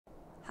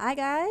Hi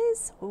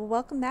guys,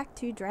 welcome back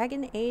to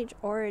Dragon Age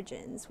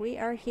Origins. We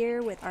are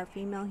here with our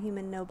female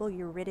human noble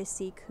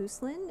Eurydice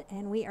Cousland,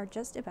 and we are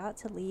just about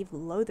to leave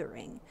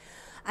Lothering.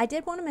 I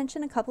did want to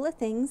mention a couple of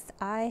things.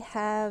 I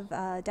have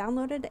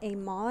downloaded a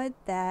mod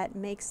that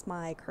makes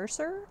my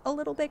cursor a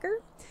little bigger.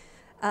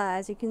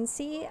 As you can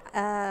see,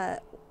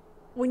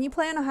 when you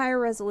play on a higher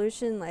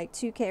resolution like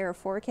 2K or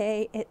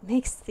 4K, it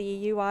makes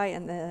the UI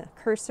and the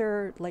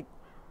cursor like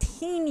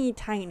teeny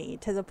tiny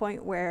to the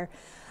point where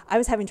I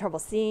was having trouble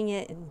seeing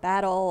it in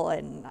battle,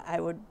 and I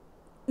would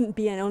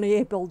be only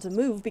able to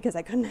move because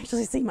I couldn't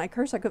actually see my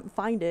cursor. I couldn't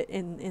find it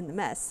in the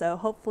mess. So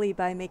hopefully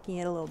by making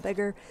it a little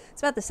bigger,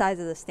 it's about the size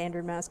of the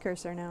standard mouse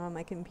cursor now on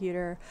my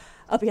computer,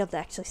 I'll be able to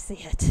actually see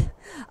it.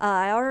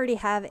 I already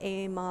have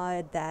a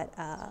mod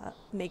that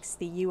makes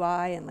the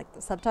UI and like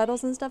the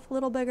subtitles and stuff a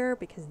little bigger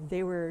because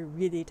they were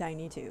really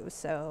tiny too.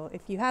 So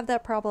if you have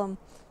that problem,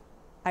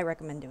 I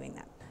recommend doing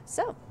that.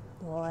 So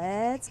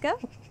let's go.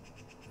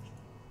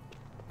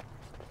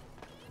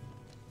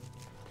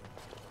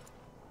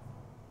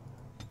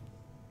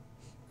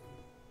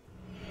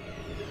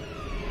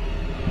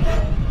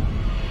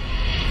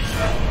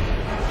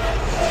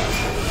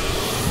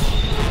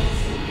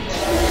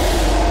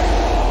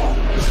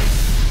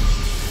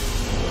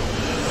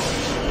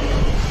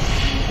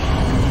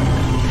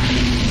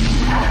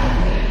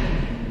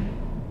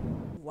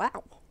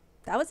 Wow,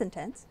 that was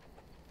intense.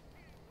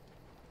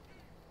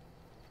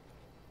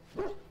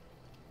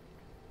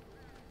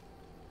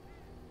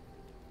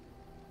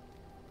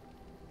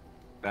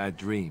 Bad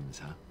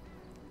dreams,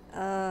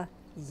 huh?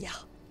 Yeah.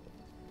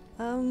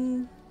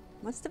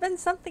 Must have been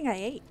something I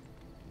ate.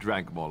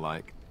 Drank more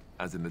like,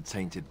 as in the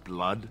tainted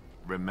blood,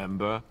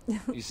 remember?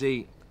 You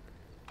see,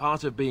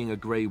 part of being a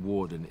Grey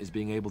Warden is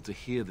being able to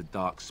hear the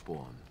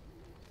Darkspawn.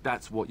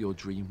 That's what your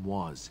dream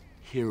was,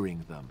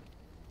 hearing them.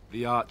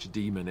 The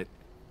Archdemon, it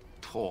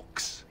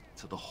talks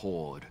to the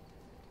Horde,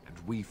 and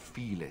we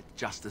feel it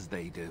just as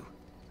they do.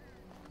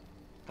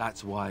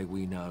 That's why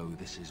we know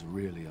this is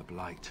really a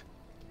blight.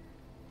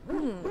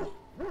 The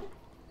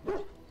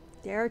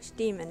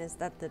Archdemon, is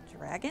that the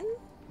dragon?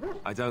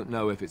 I don't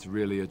know if it's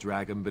really a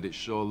dragon, but it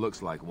sure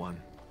looks like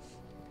one.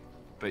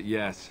 But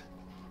yes,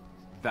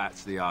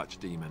 that's the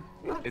Archdemon.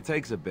 It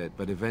takes a bit,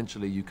 but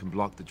eventually you can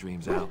block the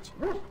dreams out.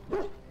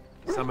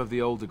 Some of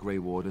the older Grey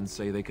Wardens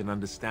say they can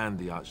understand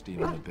the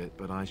Archdemon a bit,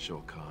 but I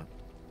sure can't.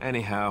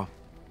 Anyhow,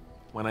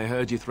 when I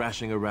heard you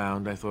thrashing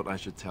around, I thought I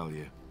should tell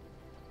you.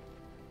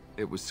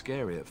 It was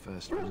scary at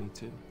first for me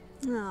too.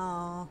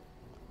 Aww.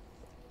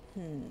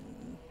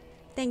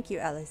 Thank you,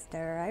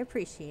 Alistair. I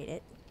appreciate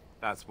it.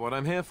 That's what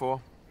I'm here for.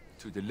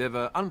 To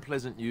deliver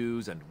unpleasant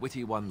news and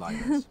witty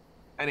one-liners.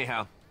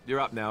 Anyhow,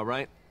 you're up now,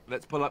 right?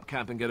 Let's pull up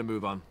camp and get a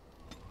move on.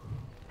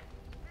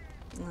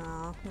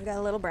 Aw, we got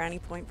a little brownie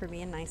point for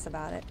being nice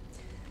about it.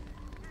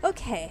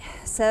 Okay,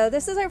 so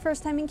this is our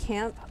first time in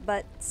camp,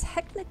 but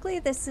technically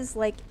this is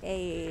like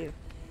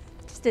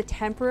just a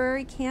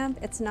temporary camp.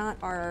 It's not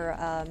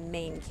our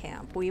main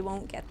camp. We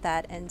won't get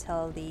that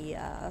until the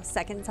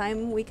second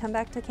time we come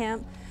back to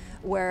camp,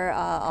 where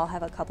I'll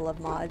have a couple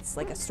of mods,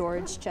 like a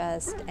storage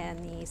chest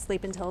and the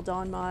Sleep Until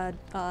Dawn mod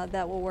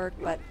that will work,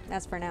 but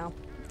as for now,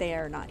 they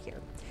are not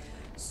here.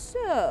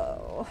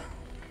 So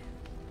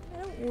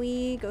why don't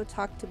we go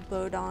talk to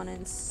Bodon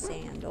and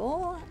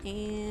Sandal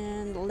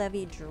and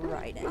Levy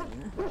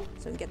Dryden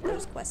so we can get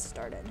those quests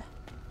started.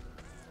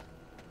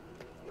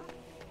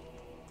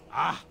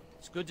 Ah,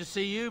 it's good to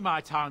see you,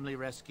 my timely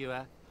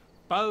rescuer.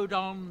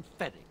 Bodon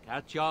Feddick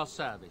at your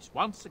service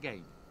once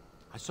again.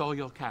 I saw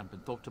your camp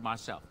and thought to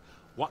myself,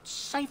 what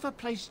safer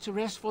place to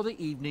rest for the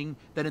evening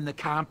than in the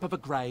camp of a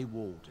Grey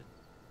Warden?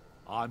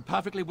 I'm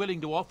perfectly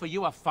willing to offer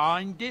you a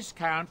fine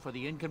discount for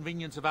the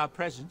inconvenience of our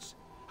presence.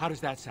 How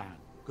does that sound?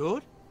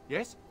 Good?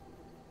 Yes?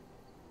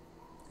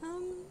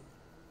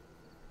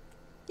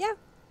 Yeah.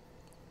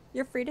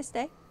 You're free to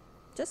stay.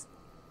 Just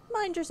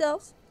mind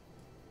yourselves.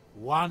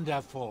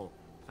 Wonderful.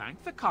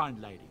 Thank the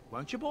kind lady,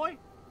 won't you, boy?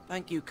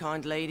 Thank you,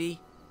 kind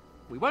lady.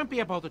 We won't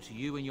be a bother to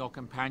you and your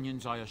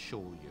companions, I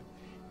assure you.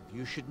 If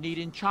you should need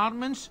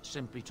enchantments,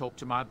 simply talk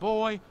to my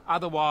boy.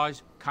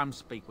 Otherwise, come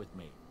speak with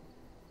me.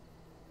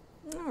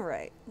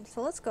 Alright,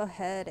 so let's go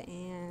ahead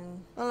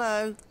and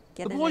Hello.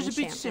 get The an boy's a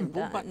bit enchantment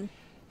simple, but done.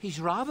 he's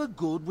rather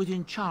good with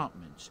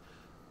enchantments.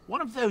 One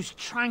of those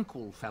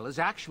tranquil fellas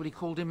actually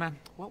called him a...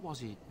 what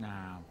was it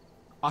now?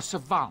 A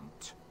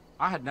savant.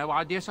 I had no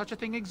idea such a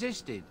thing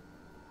existed.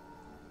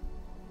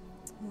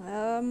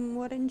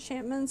 What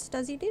enchantments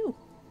does he do?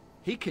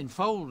 He can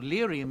fold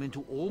lyrium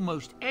into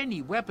almost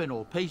any weapon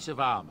or piece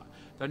of armor,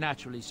 though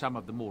naturally some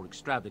of the more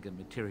extravagant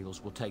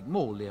materials will take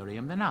more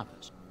lyrium than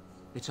others.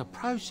 It's a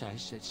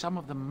process that some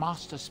of the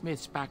master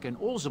smiths back in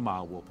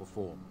Orzammar will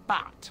perform,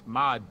 but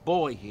my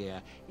boy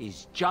here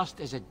is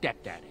just as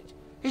adept at it.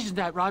 Isn't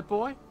that right,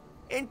 boy?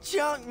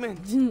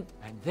 Enchantment!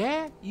 And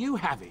there you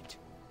have it.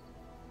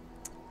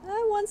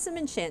 I want some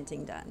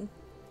enchanting done.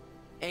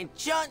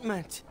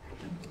 Enchantment!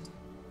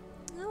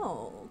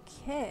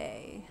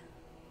 Okay.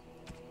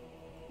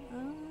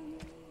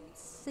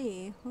 Let's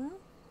see. Well,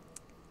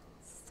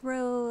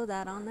 throw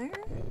that on there.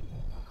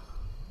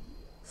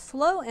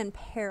 Slow and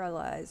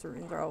paralyze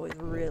runes are always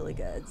really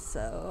good,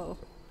 so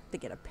to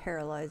get a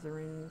paralyze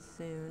rune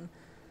soon.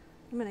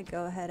 I'm gonna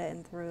go ahead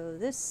and throw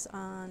this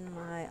on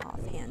my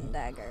offhand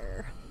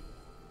dagger.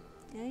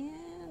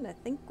 And I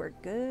think we're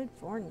good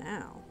for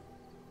now.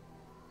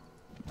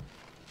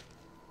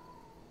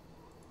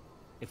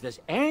 If there's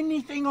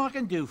anything I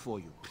can do for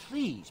you,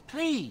 please,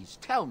 please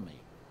tell me.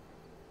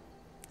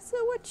 So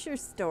what's your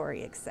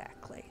story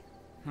exactly?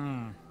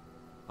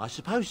 I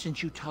suppose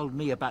since you told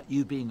me about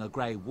you being a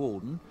Grey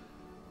Warden,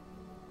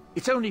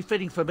 it's only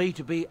fitting for me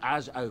to be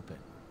as open.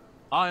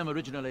 I am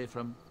originally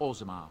from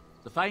Orzammar,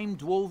 the famed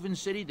dwarven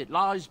city that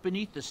lies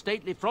beneath the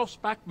stately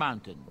Frostback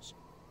Mountains.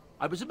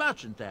 I was a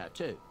merchant there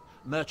too,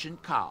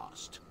 merchant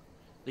caste.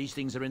 These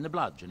things are in the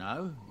blood, you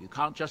know. You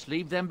can't just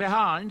leave them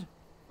behind.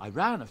 I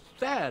ran a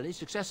fairly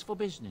successful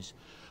business.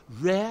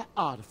 Rare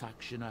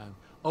artifacts, you know.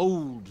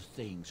 Old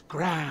things,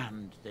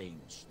 grand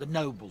things. The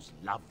nobles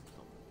loved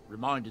them.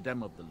 Reminded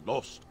them of the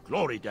lost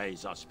glory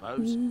days, I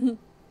suppose.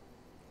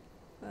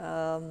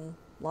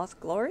 Lost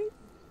glory?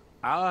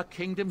 Our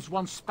kingdoms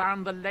once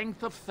spanned the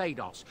length of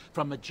Thados,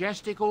 from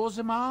majestic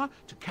Orzammar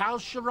to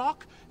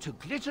Kalsharok to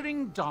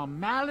glittering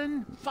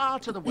Darmalin far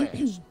to the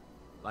west.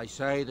 They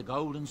say the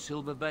gold and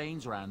silver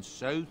veins ran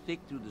so thick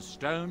through the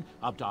stone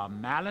of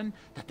Darmalin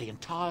that the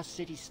entire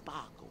city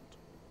sparkled.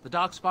 The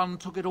Darkspawn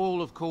took it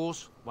all, of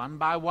course. One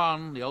by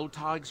one, the old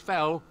Tigers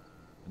fell,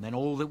 and then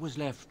all that was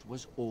left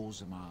was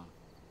Orzammar.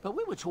 But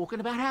we were talking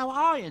about how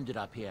I ended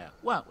up here,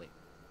 weren't we?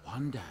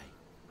 One day,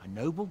 a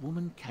noble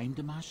woman came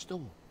to my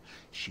store.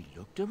 She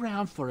looked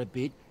around for a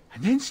bit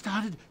and then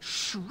started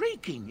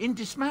shrieking in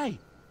dismay.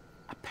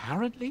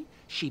 Apparently,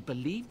 she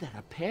believed that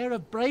a pair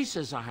of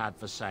braces I had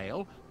for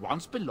sale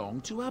once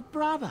belonged to her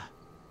brother.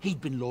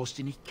 He'd been lost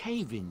in a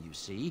cave-in, you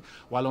see,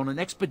 while on an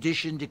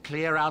expedition to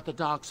clear out the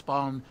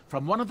Darkspawn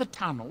from one of the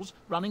tunnels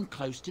running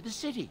close to the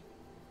city.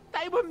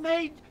 They were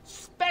made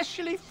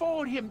specially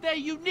for him. They're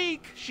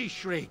unique, she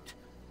shrieked.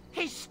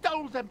 He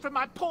stole them from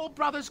my poor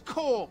brother's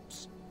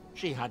corpse.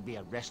 She had me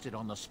arrested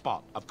on the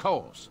spot, of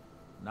course.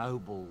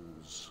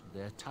 Nobles,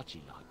 they're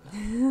touchy like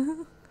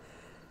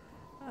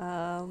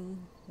that.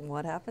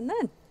 What happened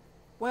then?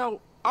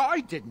 Well,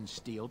 I didn't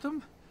steal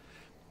them.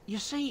 You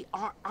see,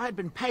 I'd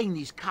been paying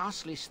these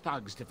castless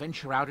thugs to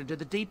venture out into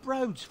the deep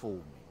roads for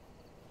me.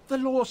 The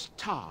lost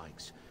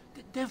tigers.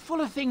 They're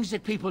full of things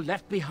that people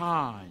left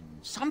behind.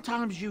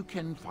 Sometimes you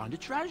can find a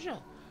treasure.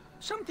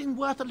 Something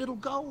worth a little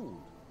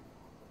gold.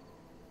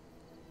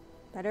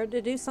 Better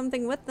to do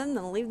something with them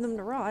than leave them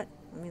to rot.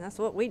 I mean, that's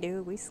what we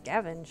do. We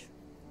scavenge.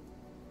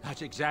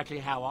 That's exactly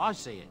how I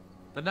see it.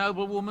 The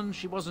noble woman,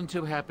 she wasn't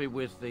too happy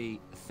with the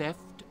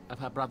theft of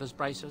her brother's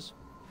braces.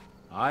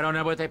 I don't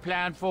know what they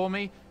planned for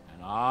me,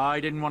 and I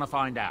didn't want to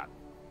find out.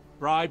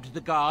 Bribed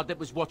the guard that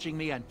was watching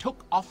me and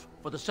took off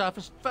for the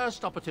surface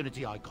first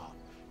opportunity I got.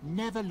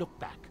 Never looked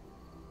back.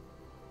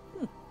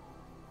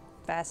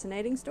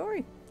 Fascinating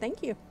story.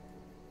 Thank you.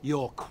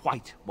 You're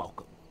quite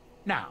welcome.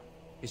 Now,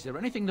 is there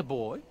anything the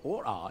boy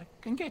or I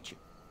can get you?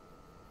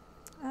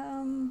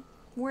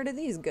 Where do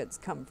these goods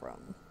come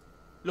from?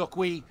 Look,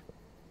 we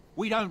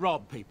don't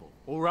rob people,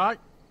 all right?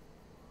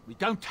 We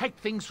don't take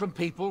things from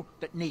people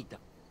that need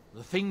them.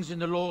 The things in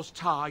the Lost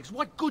Tigers,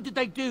 what good did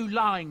they do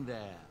lying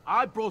there?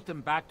 I brought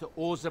them back to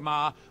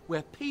Orzammar,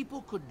 where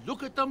people could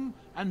look at them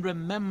and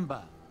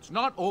remember. It's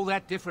not all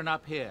that different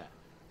up here.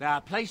 There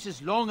are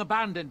places long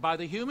abandoned by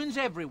the humans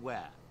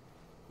everywhere.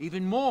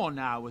 Even more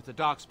now with the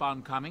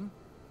Darkspawn coming.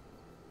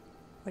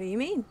 What do you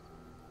mean?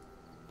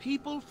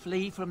 People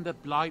flee from the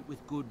Blight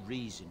with good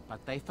reason,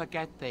 but they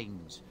forget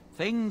things.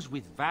 Things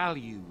with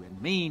value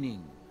and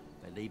meaning.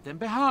 They leave them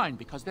behind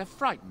because they're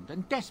frightened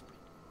and desperate.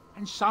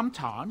 And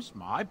sometimes,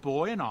 my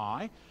boy and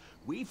I,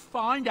 we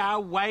find our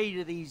way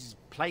to these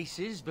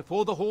places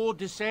before the Horde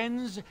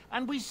descends,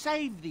 and we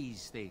save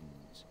these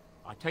things.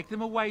 I take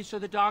them away so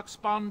the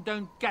Darkspawn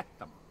don't get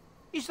them.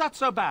 Is that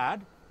so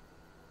bad?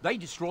 They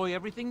destroy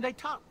everything they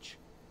touch.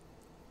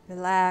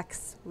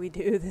 Relax. We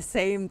do the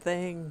same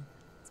thing.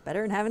 It's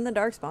better than having the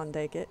Darkspawn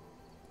take it.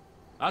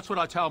 That's what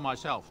I tell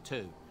myself,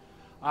 too.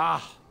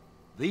 Ah,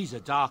 these are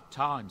dark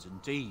times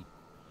indeed.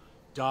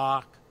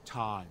 Dark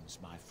times,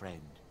 my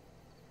friend.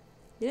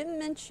 You didn't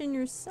mention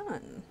your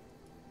son.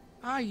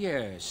 Ah,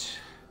 yes.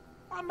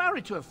 I'm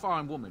married to a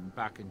fine woman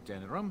back in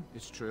Denerim,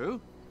 it's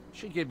true.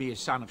 She'd give me a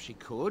son if she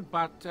could,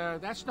 but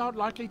that's not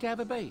likely to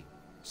ever be.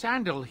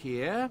 Sandal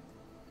here.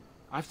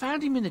 I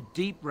found him in the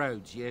deep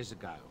roads years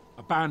ago.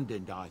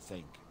 Abandoned, I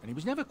think, and he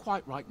was never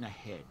quite right in the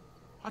head.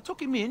 I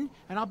took him in,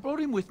 and I brought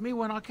him with me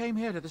when I came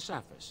here to the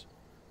surface.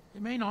 He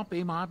may not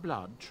be my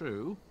blood,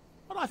 true,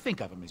 but I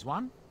think of him as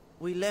one.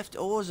 We left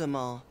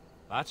Orzammar.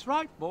 That's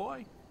right,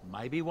 boy.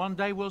 Maybe one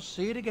day we'll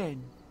see it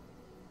again.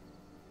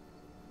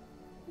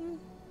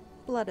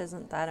 Blood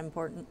isn't that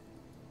important.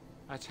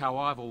 That's how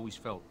I've always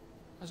felt.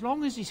 As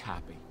long as he's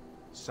happy,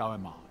 so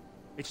am I.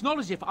 It's not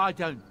as if I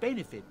don't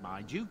benefit,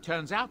 mind you.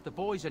 Turns out the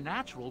boy's a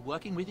natural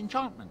working with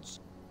enchantments.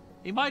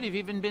 He might have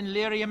even been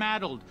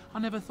lyrium-addled. I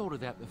never thought of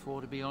that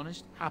before, to be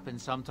honest.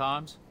 Happens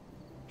sometimes.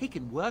 He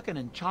can work an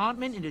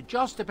enchantment into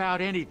just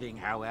about anything,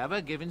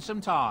 however, given some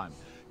time.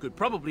 Could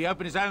probably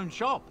open his own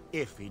shop,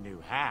 if he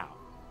knew how.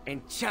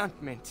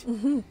 Enchantment.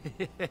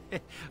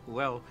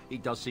 Well, he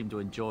does seem to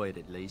enjoy it,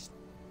 at least.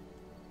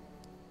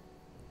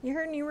 You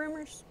heard any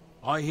rumors?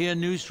 I hear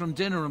news from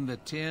Dinnerham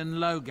that Tyrn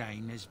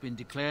Loghain has been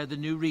declared the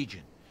new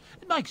regent.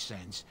 It makes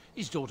sense,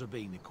 his daughter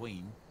being the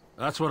queen.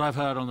 That's what I've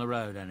heard on the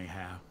road,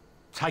 anyhow.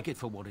 Take it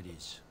for what it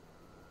is.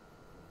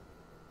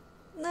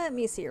 Let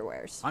me see your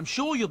wares. I'm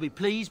sure you'll be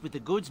pleased with the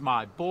goods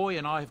my boy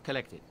and I have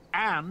collected.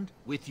 And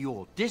with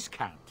your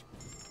discount.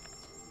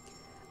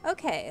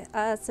 Okay,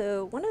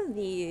 so one of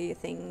the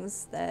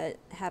things that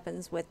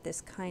happens with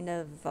this kind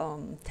of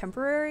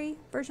temporary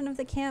version of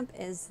the camp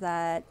is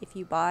that if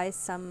you buy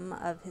some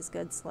of his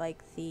goods,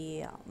 like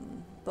the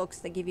books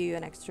that give you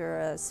an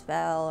extra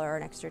spell or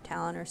an extra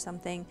talent or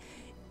something,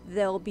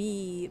 they'll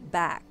be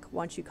back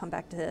once you come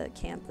back to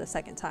camp the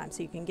second time,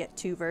 so you can get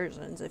 2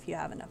 versions if you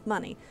have enough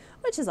money,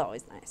 which is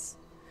always nice.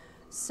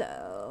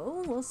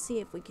 So we'll see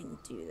if we can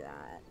do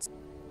that.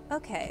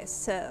 Okay,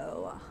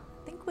 so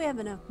I think we have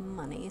enough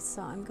money,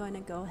 so I'm going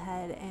to go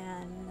ahead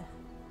and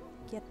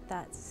get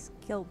that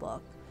skill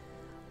book.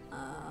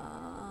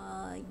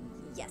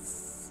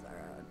 Yes,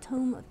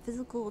 Tome of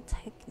Physical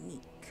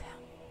Technique.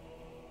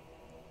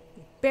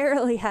 We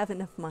barely have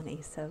enough money,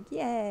 so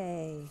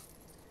yay!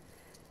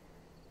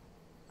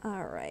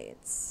 Alright,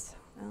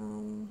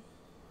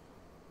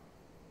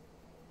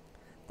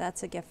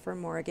 that's a gift for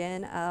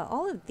Morgan.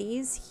 All of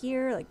these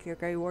here, like your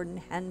Grey Warden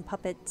hand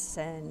puppets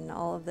and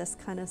all of this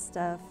kind of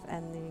stuff,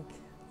 and the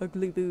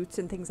ugly boots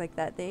and things like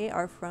that, they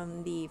are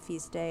from the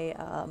Feast Day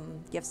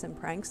Gifts and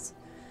Pranks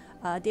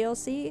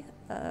DLC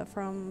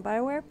from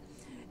BioWare.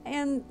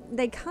 And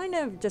they kind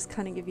of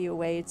give you a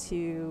way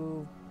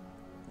to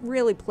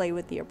really play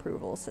with the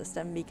approval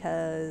system,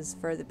 because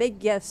for the big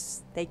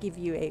gifts they give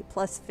you a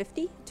plus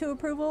 50 to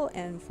approval,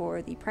 and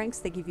for the pranks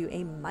they give you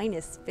a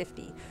minus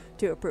 50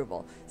 to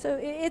approval. So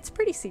it's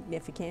pretty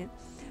significant.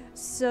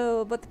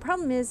 So, but the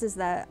problem is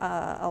that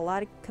a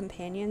lot of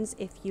companions,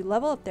 if you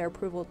level up their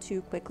approval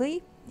too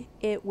quickly,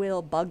 it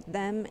will bug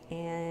them,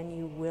 and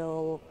you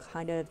will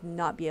kind of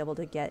not be able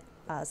to get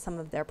some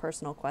of their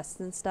personal quests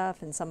and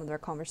stuff, and some of their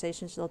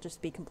conversations, they'll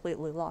just be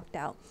completely locked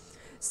out.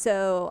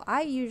 So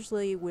I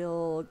usually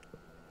will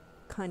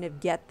kind of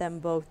get them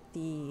both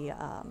the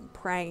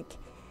prank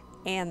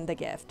and the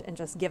gift, and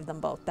just give them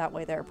both. That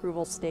way their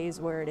approval stays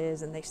where it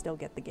is and they still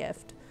get the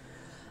gift.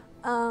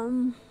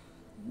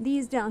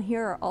 These down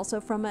here are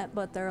also from it,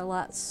 but they're a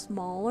lot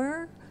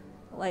smaller.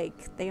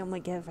 Like, they only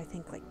give, I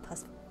think, like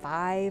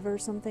 +5 or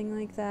something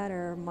like that,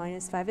 or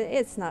 -5.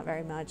 It's not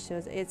very much,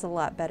 so it's a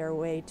lot better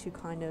way to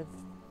kind of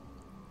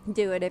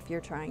do it if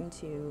you're trying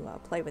to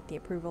play with the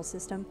approval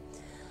system.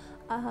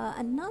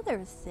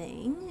 Another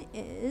thing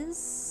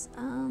is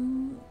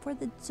for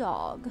the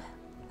dog.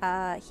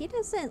 He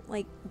doesn't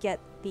like get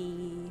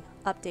the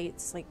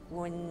updates like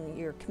when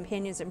your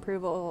companion's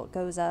approval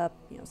goes up.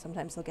 You know,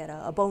 sometimes they'll get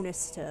a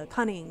bonus to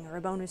cunning or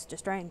a bonus to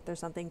strength or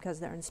something because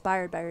they're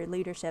inspired by your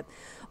leadership.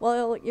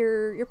 Well,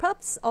 your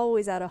pup's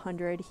always at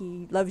 100.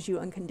 He loves you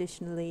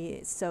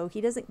unconditionally, so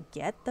he doesn't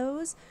get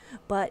those.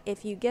 But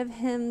if you give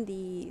him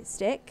the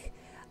stick,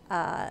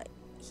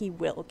 he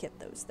will get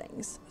those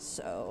things.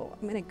 So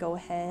I'm gonna go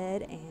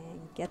ahead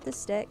and get the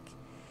stick,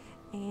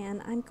 and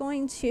I'm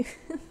going to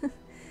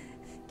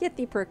get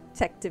the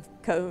protective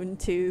cone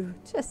too,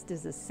 just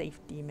as a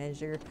safety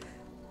measure.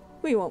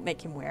 We won't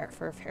make him wear it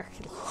for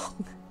very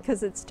long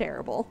because it's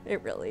terrible.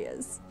 It really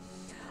is.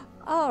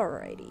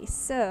 Alrighty,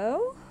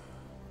 so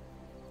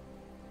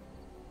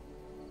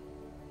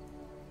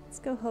let's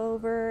go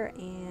over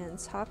and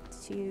talk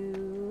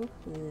to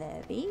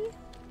Levy.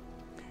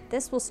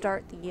 This will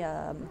start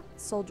the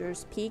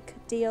Soldier's Peak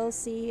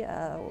DLC,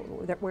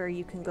 where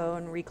you can go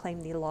and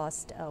reclaim the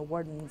lost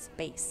Warden's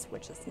base,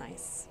 which is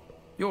nice.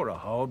 You're a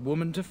hard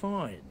woman to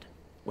find.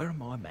 Where are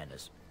my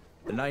manners?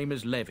 The name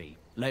is Levy,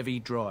 Levy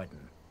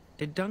Dryden.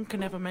 Did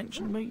Duncan ever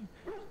mention me?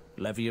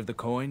 Levy of the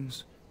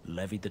Coins?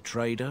 Levy the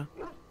Trader?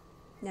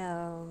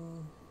 No.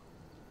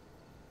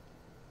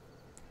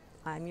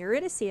 I'm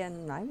Eurydice,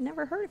 and I've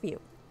never heard of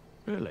you.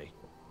 Really?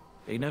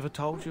 He never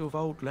told you of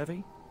old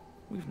Levy?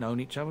 We've known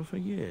each other for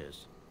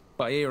years.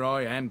 But here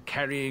I am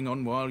carrying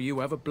on while you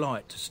have a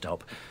blight to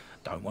stop.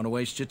 Don't want to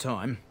waste your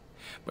time.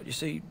 But you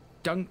see,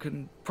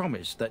 Duncan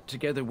promised that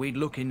together we'd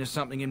look into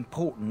something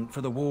important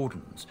for the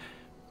Wardens.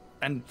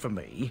 And for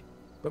me.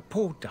 But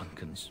poor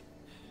Duncan's...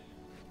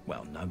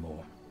 well, no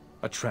more.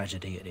 A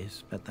tragedy it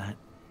is, at that.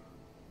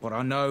 But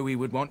I know he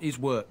would want his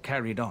work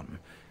carried on.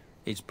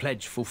 His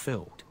pledge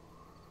fulfilled.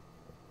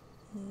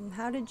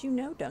 How did you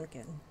know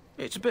Duncan?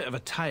 It's a bit of a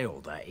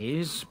tale, that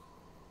is.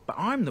 But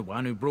I'm the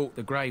one who brought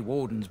the Grey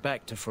Wardens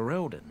back to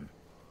Ferelden.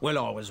 Well,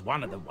 I was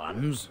one of the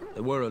ones.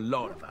 There were a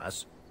lot of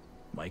us.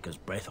 Make us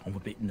breath, I'm a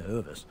bit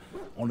nervous.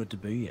 Honoured to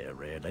be here,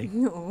 really.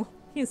 No,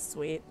 he's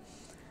sweet.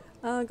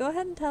 Go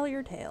ahead and tell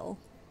your tale.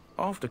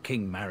 After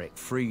King Marek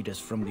freed us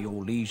from the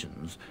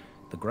Orlesians,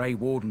 the Grey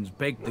Wardens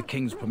begged the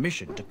King's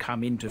permission to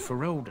come into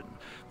Ferelden,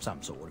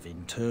 some sort of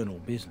internal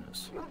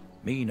business.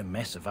 Me and a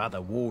mess of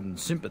other Warden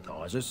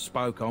sympathisers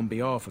spoke on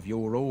behalf of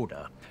your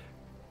order.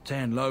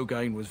 Tan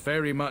Loghain was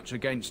very much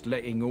against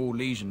letting all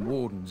Legion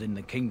Wardens in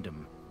the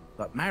kingdom.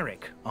 But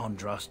Marek,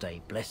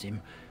 Andraste, bless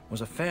him,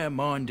 was a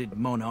fair-minded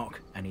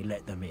monarch and he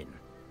let them in.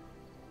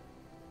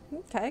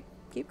 Okay,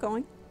 keep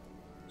going.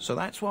 So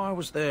that's why I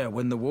was there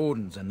when the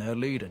Wardens and their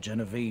leader,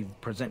 Genevieve,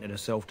 presented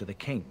herself to the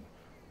king.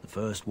 The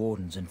first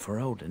Wardens in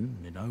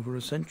Ferelden in over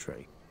a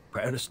century.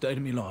 Proudest day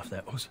of my life,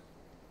 that was.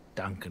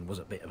 Duncan was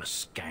a bit of a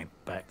scamp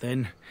back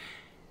then.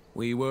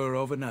 We were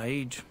of an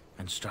age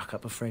and struck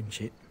up a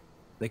friendship.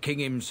 The king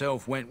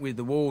himself went with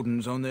the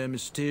Wardens on their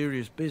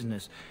mysterious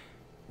business.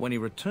 When he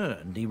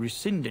returned, he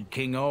rescinded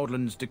King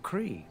Ardland's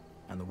decree,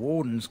 and the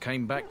Wardens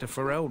came back to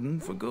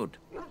Ferelden for good.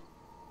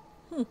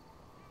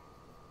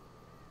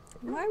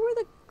 Why were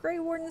the Grey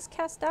Wardens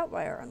cast out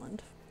by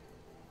Ireland?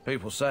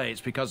 People say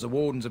it's because the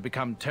Wardens have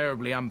become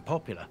terribly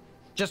unpopular,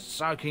 just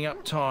soaking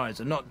up ties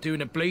and not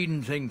doing a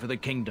bleeding thing for the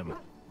kingdom.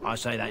 I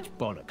say that's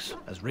bollocks,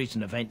 as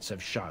recent events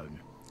have shown.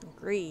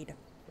 Agreed.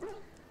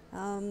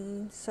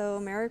 So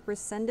Marek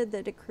rescinded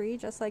the decree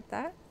just like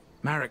that?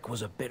 Marek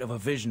was a bit of a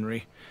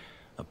visionary.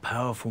 A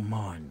powerful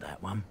mind,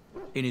 that one.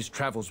 In his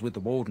travels with the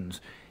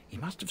Wardens, he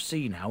must have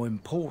seen how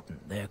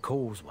important their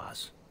cause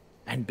was,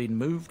 and been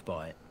moved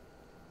by it.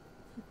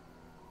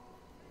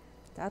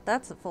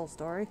 That's a full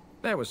story.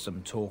 There was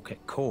some talk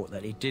at court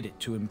that he did it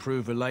to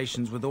improve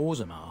relations with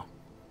Orzammar.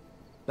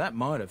 That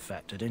might have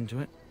factored into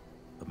it,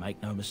 but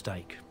make no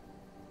mistake.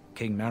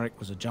 King Marek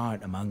was a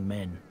giant among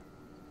men.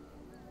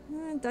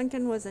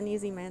 Duncan was an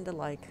easy man to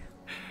like.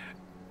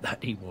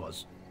 That he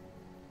was.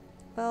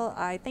 Well,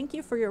 I thank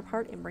you for your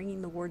part in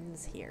bringing the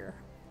Wardens here.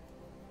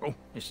 Oh,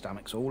 his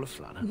stomach's all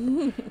aflutter.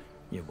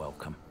 You're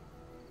welcome.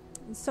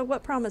 So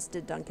what promise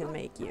did Duncan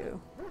make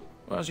you?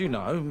 Well, as you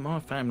know, my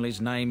family's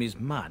name is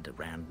mud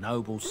around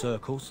noble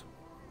circles.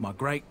 My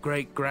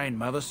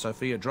great-great-grandmother,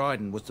 Sophia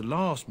Dryden, was the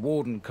last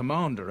Warden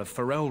commander of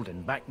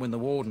Ferelden back when the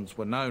Wardens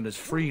were known as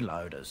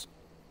freeloaders.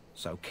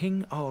 So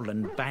King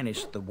Arland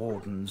banished the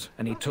Wardens,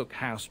 and he took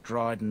House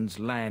Dryden's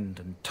land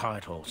and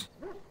titles.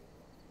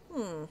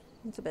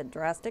 It's a bit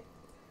drastic.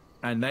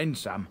 And then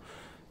some.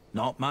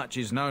 Not much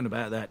is known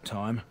about that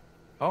time.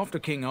 After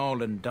King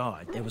Arland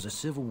died, there was a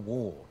civil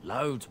war,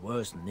 loads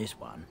worse than this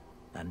one.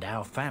 And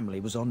our family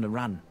was on the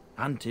run,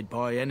 hunted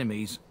by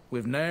enemies,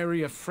 with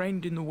nary a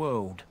friend in the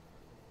world.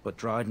 But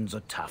Drydens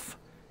are tough.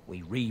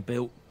 We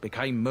rebuilt,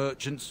 became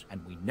merchants,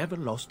 and we never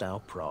lost our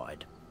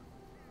pride.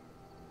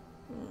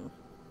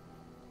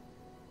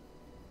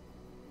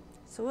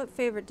 So what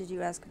favor did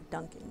you ask of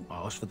Duncan? I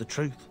asked for the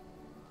truth.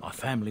 My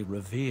family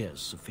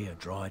reveres Sophia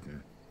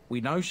Dryden.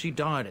 We know she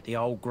died at the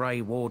old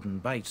Grey Warden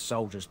base,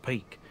 Soldier's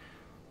Peak.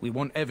 We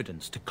want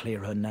evidence to clear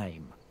her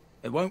name.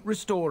 It won't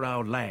restore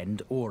our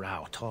land or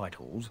our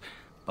titles,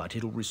 but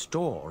it'll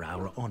restore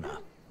our honour.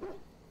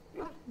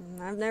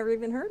 I've never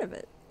even heard of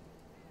it.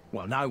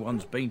 Well, no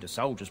one's been to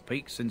Soldier's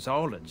Peak since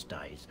Ireland's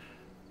days.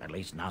 At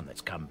least none that's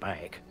come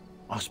back.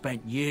 I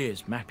spent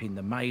years mapping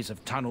the maze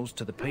of tunnels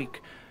to the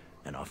peak,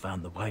 and I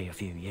found the way a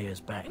few years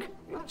back.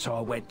 So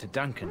I went to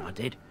Duncan, I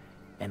did,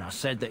 and I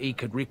said that he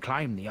could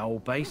reclaim the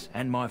old base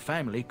and my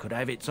family could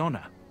have its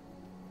honour.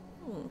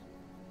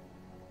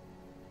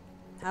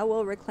 How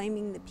will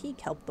reclaiming the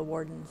peak help the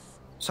Wardens?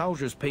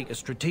 Soldier's Peak is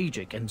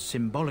strategic and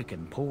symbolic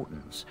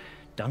importance.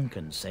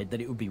 Duncan said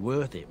that it would be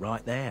worth it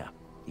right there.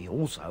 He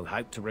also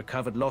hoped to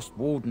recover lost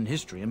Warden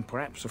history and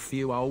perhaps a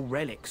few old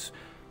relics.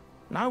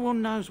 No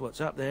one knows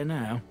what's up there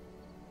now.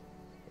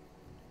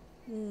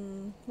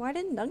 Why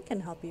didn't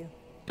Duncan help you?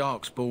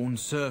 Darkspawn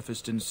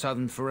surfaced in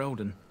southern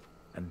Ferelden,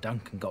 and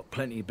Duncan got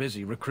plenty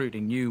busy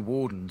recruiting new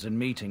Wardens and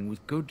meeting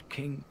with good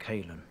King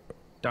Caelan.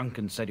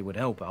 Duncan said he would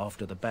help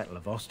after the Battle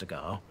of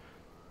Ostagar.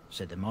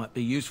 Said there might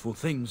be useful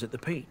things at the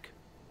peak,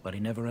 but he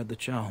never had the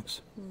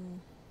chance.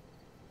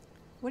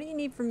 What do you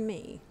need from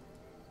me?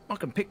 I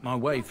can pick my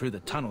way through the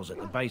tunnels at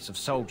the base of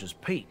Soldier's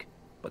Peak,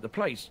 but the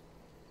place,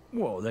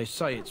 well, they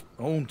say it's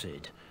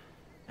haunted,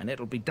 and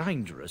it'll be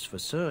dangerous for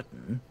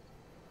certain.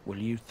 Will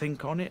you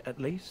think on it, at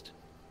least?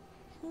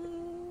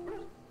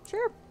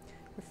 Sure.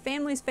 Your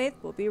family's faith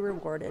will be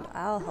rewarded.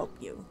 I'll help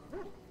you.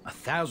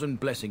 1,000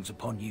 blessings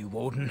upon you,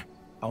 Warden.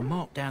 I'll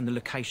mark down the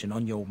location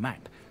on your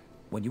map.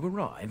 When you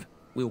arrive,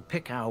 we'll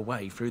pick our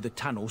way through the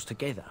tunnels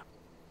together.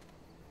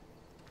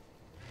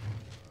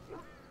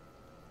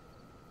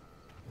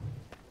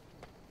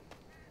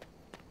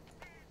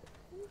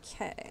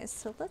 Okay,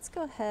 so let's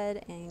go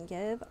ahead and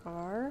give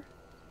our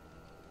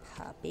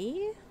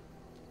puppy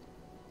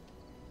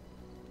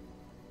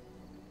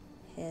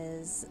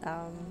his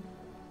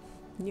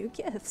new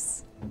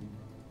gifts.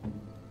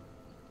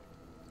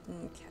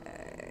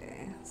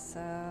 Okay,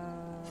 so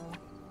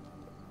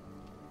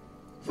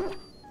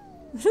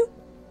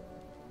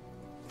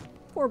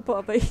poor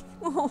puppy.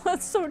 Oh,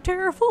 that's so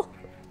terrible.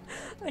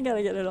 I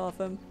gotta get it off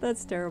him.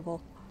 That's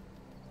terrible.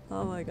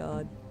 Oh my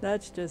god.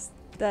 That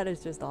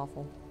is just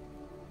awful.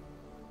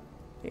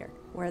 Here,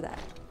 wear that.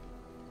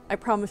 I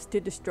promise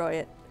to destroy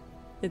it.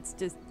 It's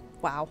just,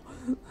 wow.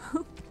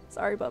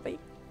 Sorry, puppy.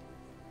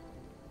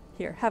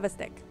 Here, have a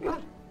stick.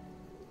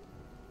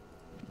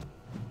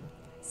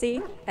 See?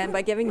 And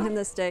by giving him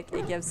the stick,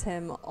 it gives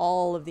him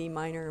all of the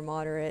minor,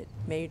 moderate,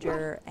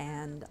 major,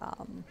 and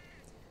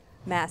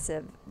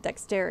massive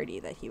dexterity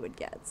that he would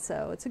get.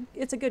 So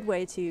it's a good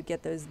way to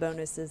get those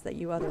bonuses that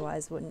you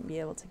otherwise wouldn't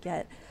be able to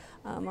get.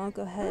 I'll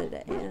go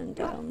ahead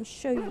and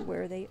show you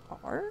where they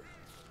are.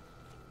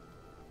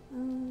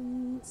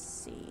 Let's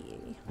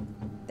see.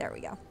 There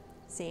we go.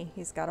 See,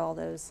 he's got all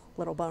those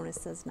little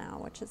bonuses now,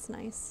 which is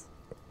nice.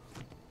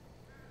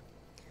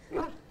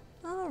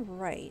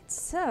 Alright,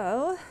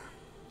 so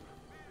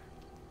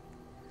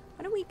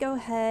why don't we go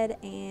ahead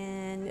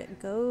and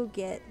go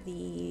get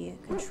the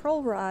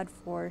control rod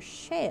for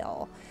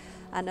Shale.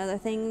 Another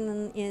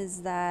thing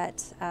is that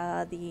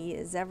the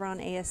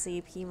Zevron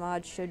ASAP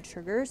mod should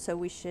trigger, so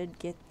we should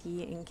get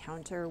the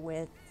encounter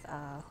with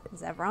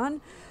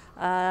Zevron.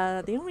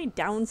 The only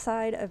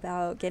downside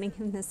about getting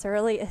him this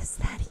early is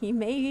that he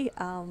may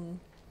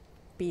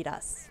beat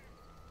us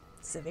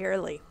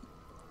severely.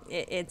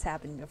 It's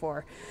happened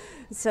before.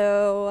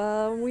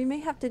 So we may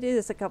have to do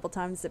this a couple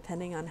times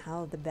depending on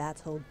how the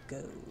battle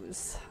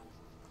goes.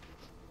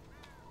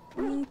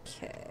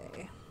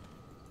 Okay.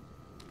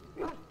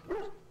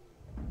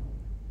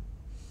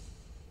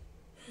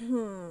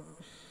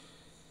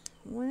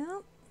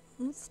 Well,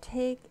 let's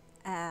take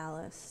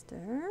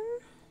Alistair.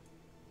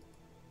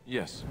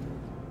 Yes.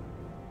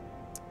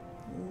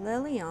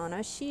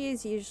 Liliana, she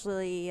is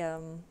usually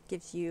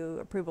gives you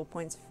approval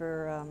points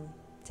for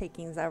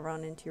taking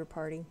Zevron into your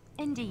party.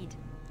 Indeed.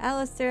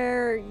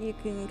 Alistair, you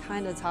can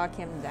kind of talk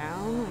him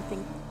down. I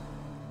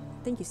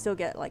think you still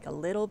get like a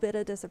little bit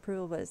of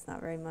disapproval, but it's not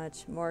very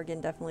much. Morgan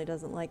definitely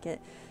doesn't like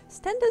it.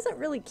 Sten doesn't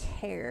really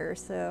care,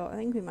 so I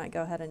think we might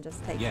go ahead and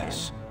just take him.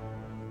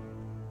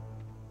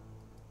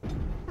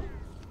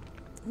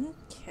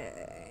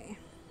 Okay.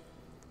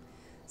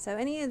 So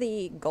any of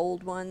the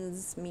gold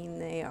ones mean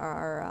they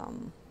are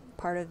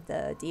part of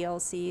the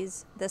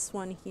DLCs. This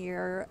one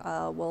here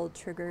will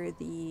trigger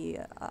the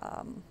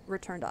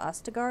Return to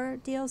Ostagar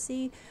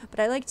DLC, but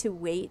I like to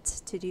wait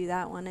to do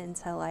that one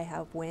until I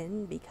have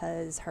Win,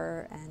 because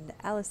her and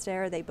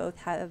Alistair, they both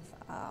have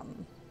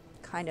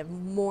kind of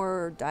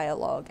more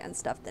dialogue and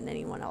stuff than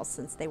anyone else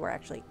since they were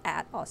actually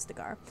at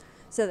Ostagar.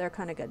 So they're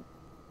kind of good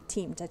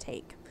team to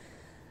take.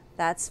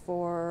 That's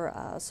for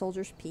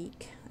Soldier's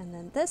Peak, and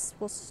then this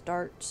will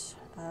start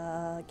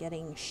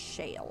getting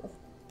Shale.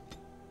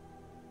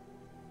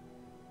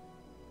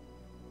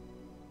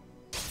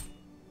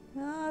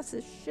 So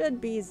it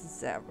should be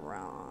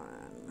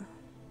Zevron.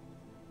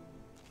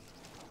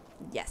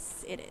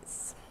 Yes, it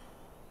is.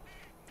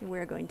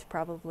 We're going to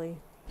probably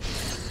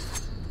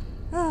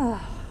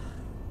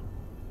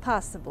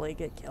possibly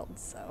get killed,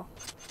 so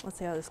let's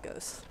see how this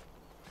goes.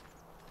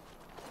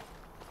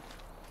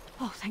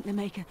 Oh, thank the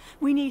Maker.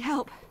 We need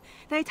help.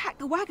 They attacked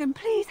the wagon.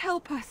 Please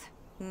help us.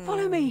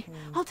 Follow me.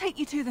 I'll take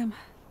you to them.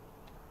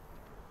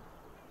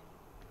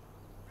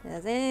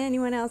 Does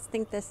anyone else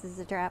think this is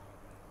a trap?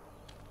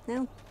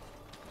 No?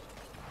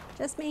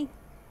 Just me?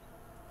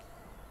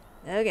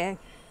 Okay.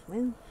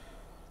 Well.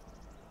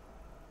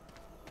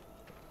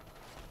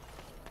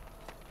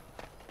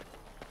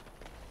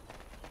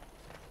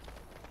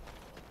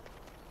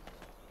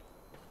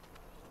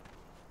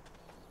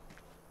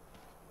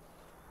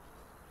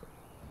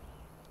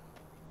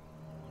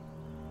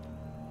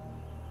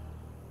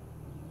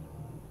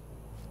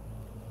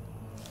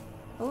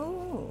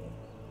 Oh.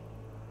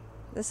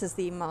 This is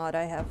the mod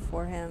I have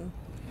for him.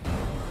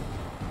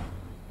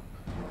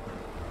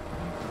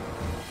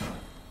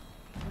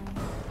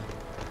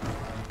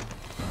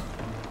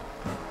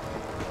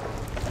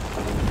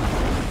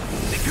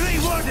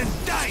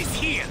 Dies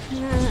here.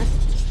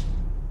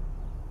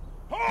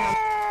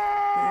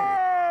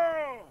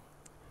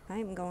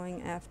 I'm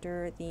going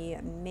after the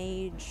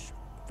mage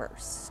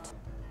first.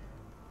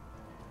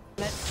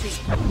 Let's see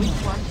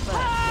which one first.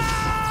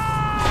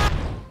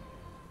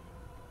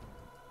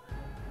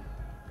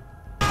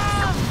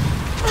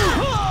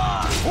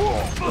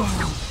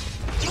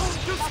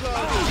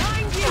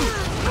 Behind you.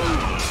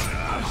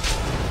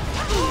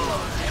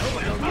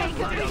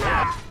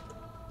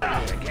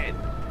 Again.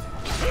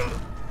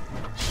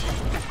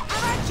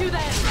 You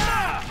then!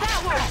 That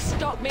won't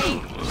stop me!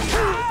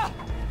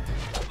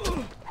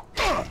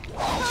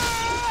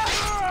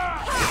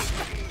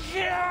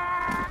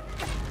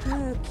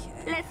 Okay.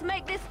 Let's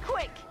make this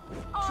quick!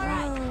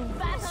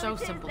 Alright, So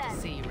simple to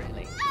see,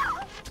 really.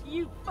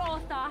 You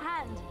forced our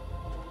hand!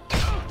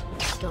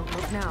 Don't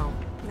look now.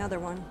 Another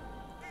one.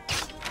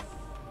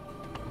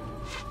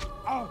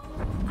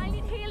 I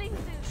need healing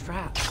soon!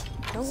 Trap.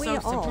 Don't we So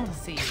all? simple to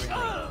see,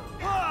 really.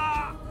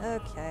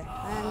 Okay,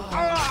 I'm going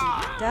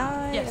to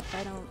die if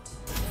I don't.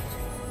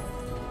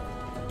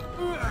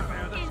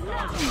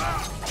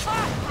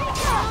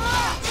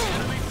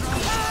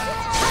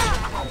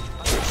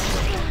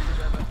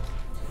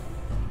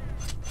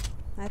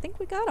 I think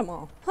we got them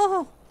all.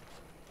 Oh,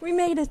 we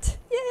made it!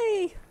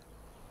 Yay!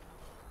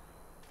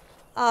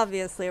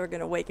 Obviously, we're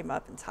gonna wake him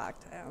up and talk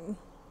to him.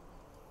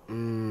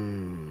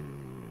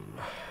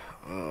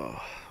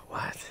 Oh,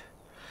 what?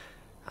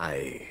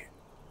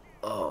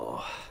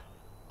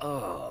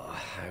 Oh,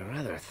 I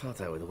rather thought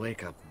I would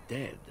wake up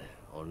dead,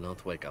 or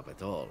not wake up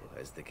at all,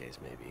 as the case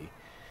may be.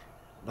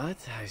 But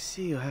I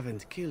see you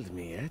haven't killed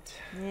me yet.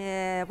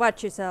 Yeah,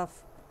 watch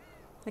yourself.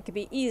 That could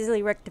be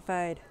easily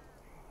rectified.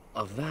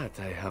 Of that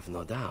I have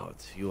no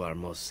doubt. You are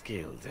most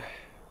skilled.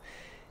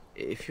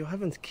 If you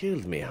haven't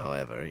killed me,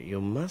 however,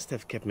 you must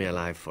have kept me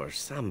alive for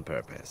some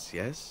purpose,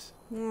 yes?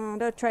 Oh,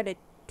 don't try to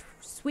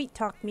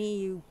sweet-talk me,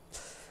 you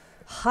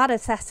hot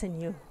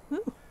assassin, you.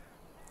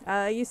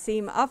 You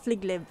seem awfully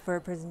glib for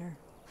a prisoner.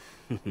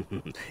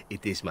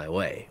 It is my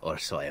way, or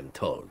so I am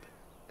told.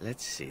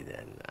 Let's see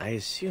then. I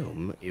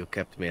assume you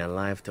kept me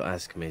alive to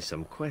ask me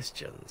some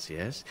questions,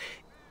 yes?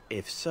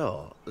 If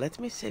so, let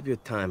me save you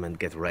time and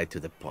get right to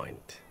the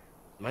point.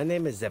 My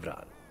name is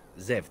Zevran.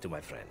 Zev to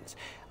my friends.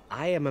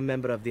 I am a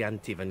member of the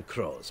Antivan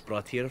Crows,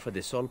 brought here for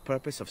the sole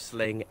purpose of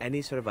slaying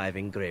any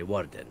surviving Grey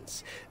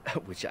Wardens,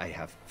 which I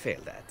have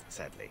failed at,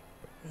 sadly.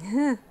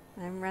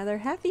 I'm rather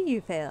happy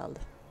you failed.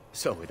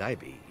 So would I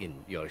be, in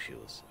your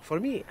shoes. For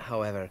me,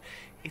 however,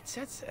 it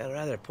sets a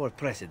rather poor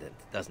precedent,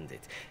 doesn't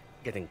it?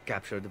 Getting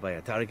captured by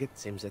a target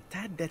seems a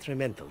tad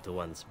detrimental to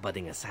one's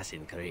budding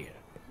assassin career.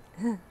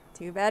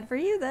 Too bad for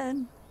you,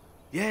 then.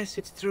 Yes,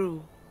 it's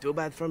true. Too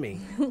bad for me.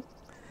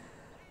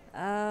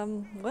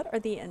 What are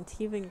the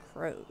Antivan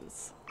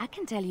Crows? I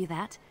can tell you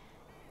that.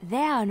 They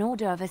are an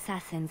order of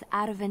assassins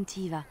out of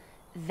Antiva,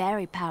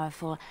 very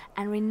powerful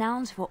and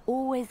renowned for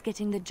always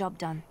getting the job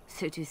done,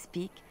 so to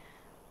speak.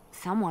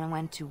 Someone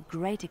went to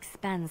great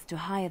expense to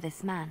hire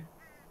this man.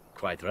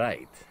 Quite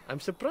right. I'm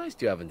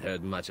surprised you haven't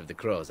heard much of the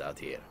Crows out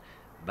here.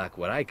 Back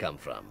where I come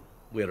from,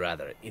 we're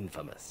rather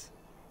infamous.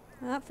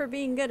 Not for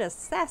being good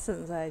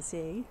assassins, I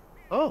see.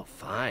 Oh,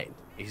 fine.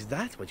 Is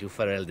that what you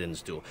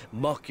Fereldans do?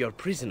 Mock your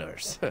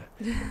prisoners?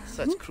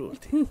 Such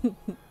cruelty.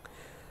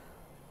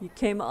 You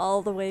came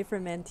all the way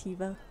from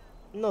Antiva?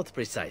 Not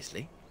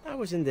precisely. I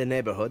was in the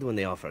neighborhood when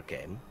the offer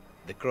came.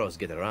 The Crows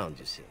get around,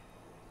 you see.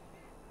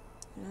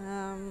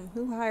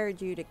 Who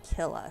hired you to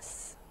kill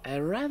us?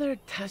 A rather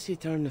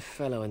taciturn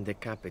fellow in the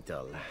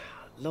capital.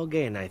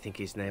 Logain, I think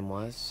his name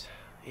was.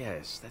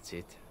 Yes, that's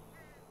it.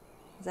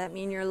 Does that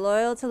mean you're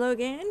loyal to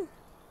Logain?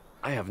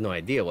 I have no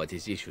idea what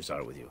his issues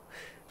are with you.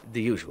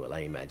 The usual,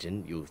 I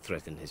imagine. You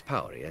threaten his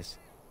power, yes?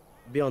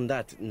 Beyond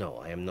that, no,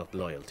 I am not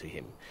loyal to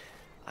him.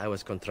 I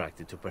was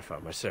contracted to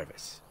perform a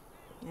service.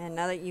 And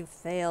now that you've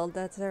failed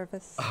that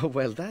service? Oh,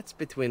 well, that's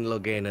between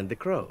Logain and the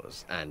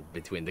Crows, and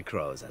between the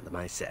Crows and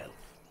myself.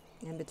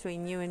 And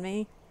between you and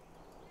me?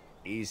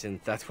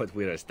 Isn't that what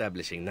we're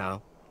establishing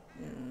now?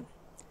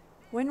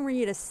 When were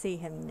you to see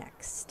him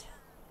next?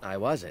 I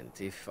wasn't.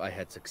 If I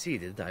had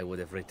succeeded, I would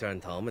have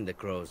returned home and the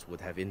Crows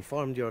would have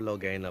informed your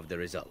Logain of the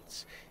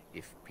results,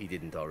 if he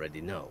didn't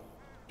already know.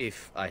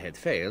 If I had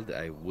failed,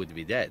 I would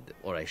be dead,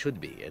 or I should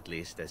be, at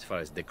least as far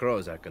as the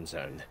Crows are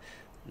concerned.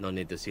 No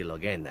need to see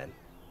Logain then.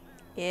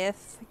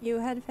 If you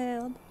had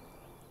failed?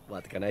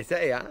 What can I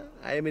say, huh?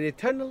 I am an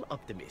eternal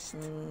optimist.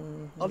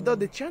 Although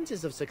the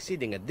chances of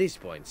succeeding at this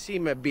point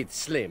seem a bit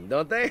slim,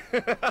 don't they?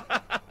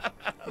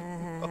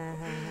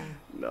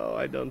 No,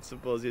 I don't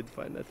suppose you'd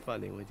find that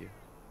funny, would you?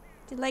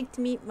 Would you like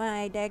to meet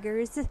my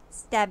daggers,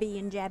 Stabby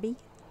and Jabby?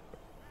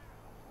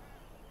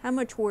 How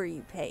much were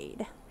you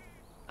paid?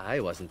 I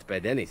wasn't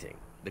paid anything.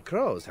 The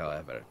Crows,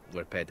 however,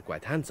 were paid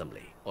quite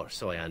handsomely, or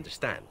so I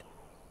understand.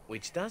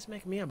 Which does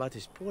make me about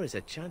as poor as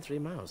a chantry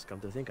mouse, come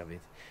to think of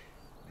it.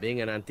 Being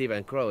an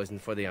Antivan Crow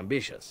isn't for the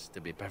ambitious,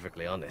 to be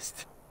perfectly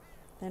honest.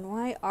 Then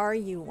why are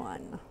you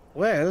one?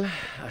 Well,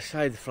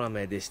 aside from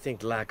a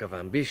distinct lack of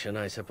ambition,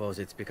 I suppose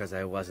it's because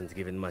I wasn't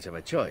given much of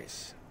a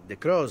choice. The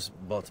Crows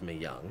bought me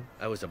young.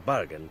 I was a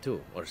bargain,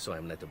 too, or so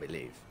I'm led to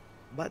believe.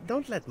 But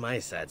don't let my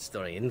sad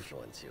story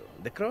influence you.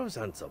 The Crows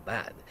aren't so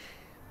bad.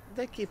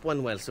 They keep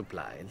one well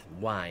supplied.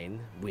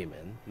 Wine,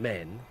 women,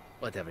 men,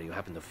 whatever you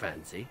happen to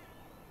fancy.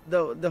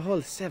 Though the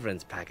whole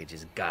severance package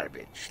is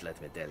garbage,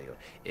 let me tell you.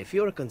 If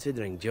you're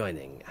considering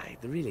joining,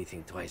 I'd really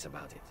think twice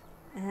about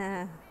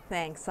it.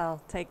 Thanks,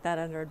 I'll take that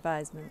under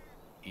advisement.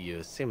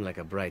 You seem like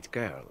a bright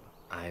girl.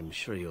 I'm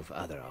sure you have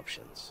other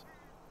options.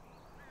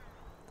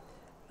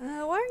 Why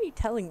are you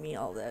telling me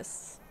all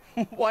this?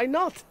 Why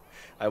not?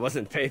 I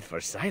wasn't paid for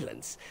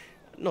silence.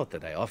 Not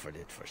that I offered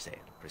it for sale,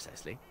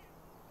 precisely.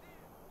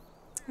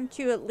 Aren't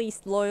you at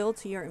least loyal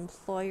to your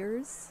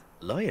employers?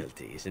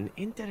 Loyalty is an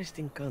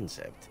interesting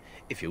concept.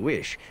 If you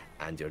wish,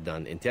 and you're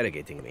done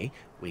interrogating me,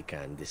 we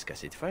can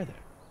discuss it further.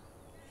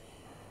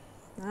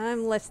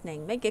 I'm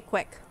listening. Make it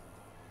quick.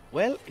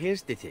 Well,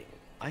 here's the thing.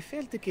 I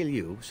failed to kill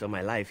you, so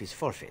my life is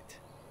forfeit.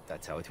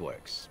 That's how it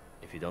works.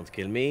 If you don't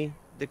kill me,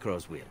 the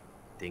Crows will.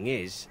 Thing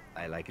is,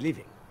 I like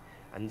living.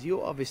 And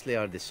you obviously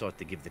are the sort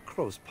to give the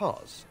Crows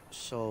pause.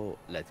 So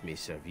let me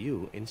serve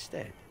you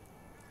instead.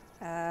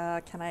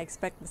 Can I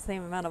expect the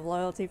same amount of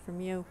loyalty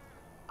from you?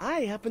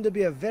 I happen to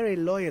be a very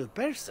loyal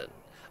person.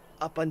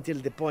 Up until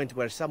the point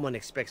where someone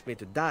expects me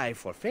to die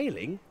for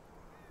failing.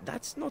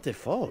 That's not a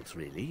fault,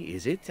 really,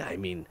 is it? I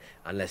mean,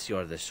 unless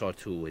you're the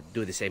sort who would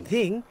do the same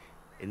thing.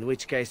 In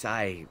which case,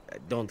 I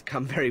don't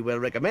come very well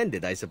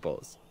recommended, I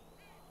suppose.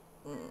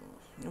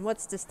 And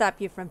what's to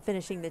stop you from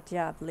finishing the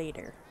job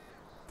later?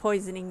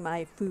 Poisoning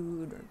my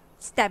food, or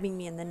stabbing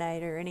me in the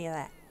night, or any of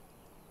that?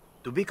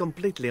 To be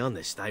completely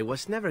honest, I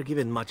was never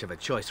given much of a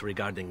choice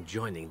regarding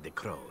joining the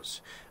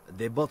Crows.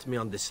 They bought me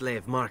on the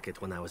slave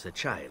market when I was a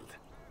child.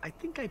 I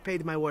think I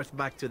paid my worth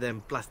back to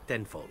them plus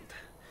tenfold.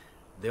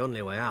 The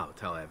only way out,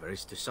 however,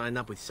 is to sign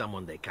up with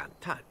someone they can't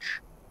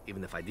touch.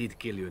 Even if I did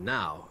kill you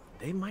now,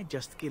 they might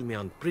just kill me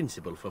on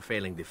principle for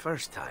failing the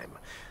first time.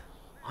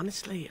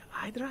 Honestly,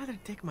 I'd rather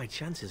take my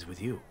chances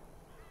with you.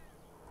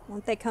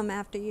 Won't they come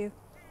after you?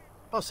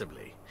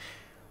 Possibly.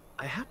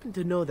 I happen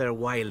to know their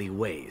wily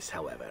ways,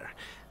 however.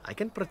 I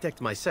can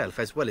protect myself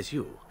as well as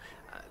you.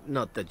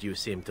 Not that you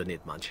seem to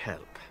need much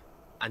help.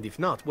 And if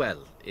not,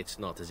 well, it's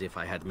not as if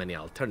I had many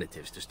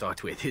alternatives to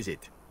start with, is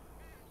it?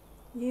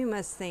 You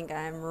must think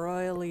I'm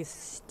royally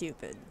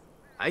stupid.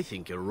 I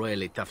think you're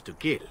royally tough to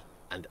kill,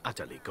 and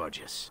utterly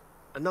gorgeous.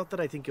 Not that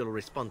I think you'll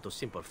respond to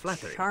simple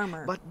flattery,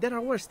 Charmer. but there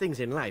are worse things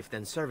in life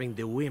than serving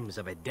the whims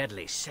of a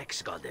deadly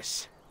sex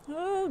goddess.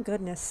 Oh,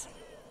 goodness.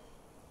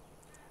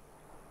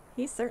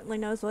 He certainly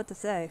knows what to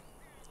say.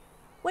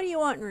 What do you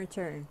want in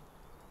return?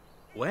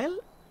 Well,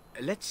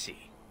 let's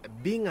see.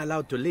 Being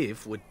allowed to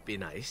live would be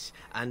nice,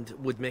 and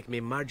would make me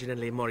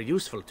marginally more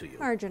useful to you.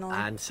 Marginally.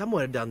 And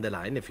somewhere down the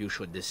line, if you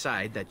should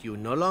decide that you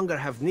no longer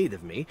have need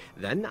of me,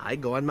 then I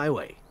go on my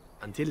way.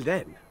 Until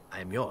then, I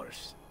am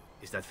yours.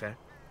 Is that fair?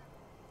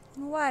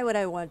 Why would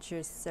I want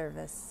your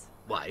service?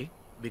 Why?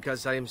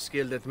 Because I am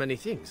skilled at many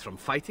things, from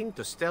fighting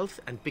to stealth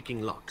and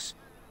picking locks.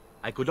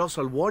 I could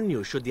also warn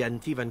you should the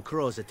Antivan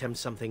Crows attempt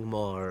something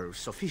more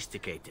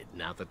sophisticated,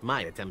 now that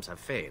my attempts have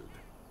failed.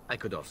 I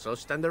could also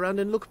stand around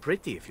and look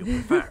pretty if you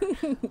prefer.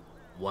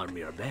 Warm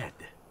your bed.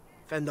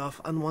 Fend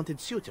off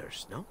unwanted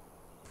suitors, no?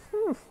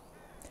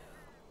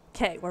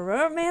 Okay, we're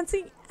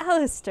romancing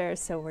Alistair,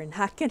 so we're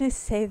not gonna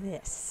say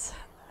this.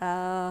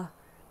 No.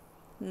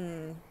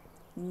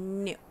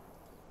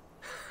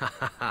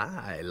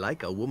 I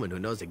like a woman who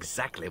knows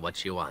exactly what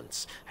she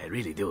wants. I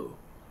really do.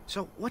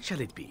 So, what shall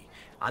it be?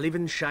 I'll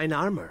even shine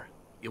armor.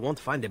 You won't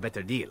find a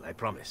better deal, I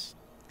promise.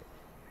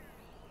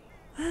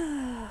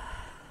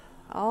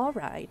 All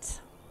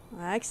right.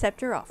 I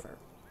accept your offer.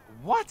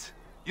 What?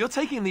 You're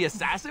taking the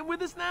assassin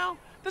with us now?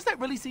 Does that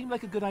really seem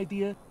like a good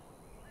idea?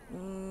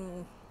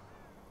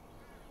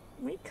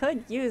 We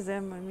could use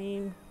him. I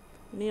mean,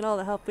 we need all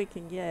the help we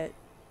can get.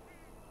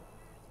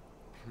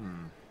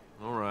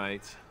 All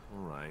right.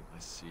 I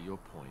see your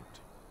point.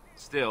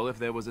 Still, if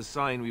there was a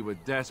sign we were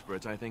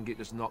desperate, I think it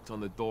just knocked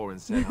on the door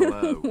and said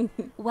hello.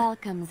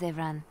 Welcome,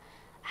 Zevran.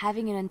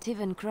 Having an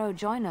Antivan Crow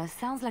join us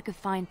sounds like a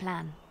fine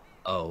plan.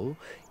 Oh,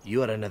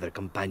 you are another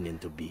companion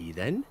to be,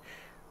 then?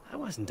 I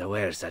wasn't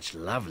aware such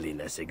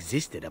loveliness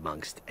existed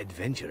amongst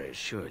adventurers,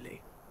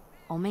 surely.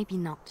 Or maybe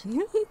not.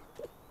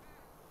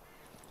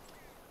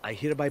 I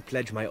hereby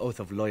pledge my oath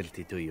of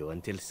loyalty to you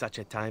until such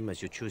a time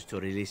as you choose to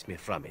release me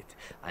from it.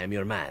 I am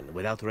your man,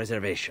 without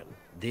reservation.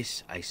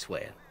 This I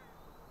swear.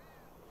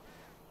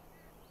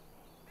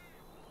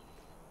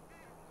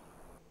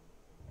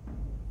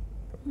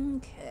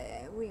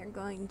 Okay, we are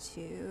going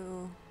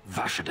to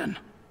Vashaden.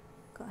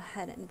 go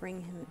ahead and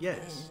bring him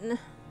Yes. in.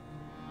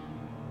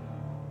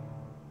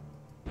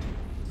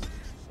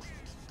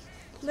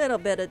 Little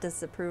bit of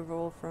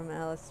disapproval from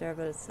Alistair,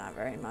 but it's not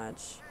very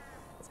much.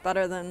 It's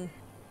better than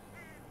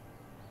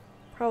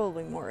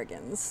probably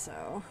Morrigan's,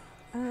 so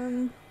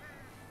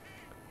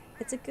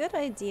it's a good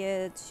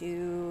idea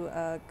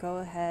to go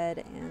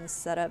ahead and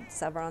set up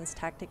Sevron's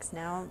tactics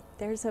now.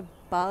 There's a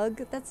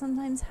bug that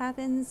sometimes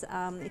happens.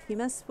 If you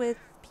mess with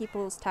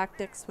people's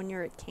tactics when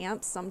you're at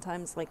camp,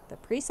 sometimes like the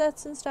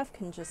presets and stuff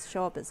can just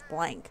show up as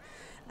blank.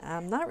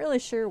 I'm not really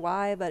sure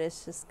why, but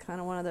it's just kind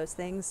of one of those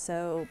things.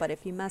 So, but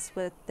if you mess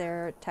with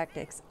their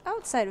tactics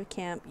outside of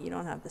camp, you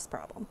don't have this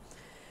problem.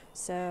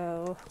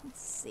 So,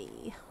 let's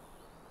see.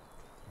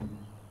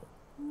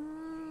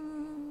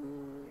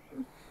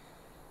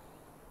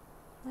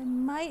 I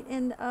might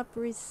end up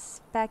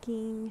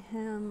respecing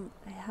him.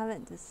 I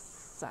haven't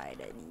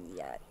decided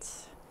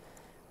yet.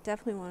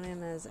 Definitely want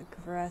him as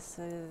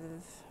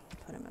aggressive.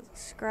 Put him as a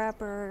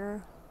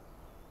scrapper.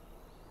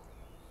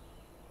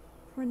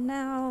 For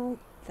now,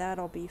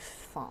 that'll be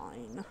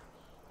fine.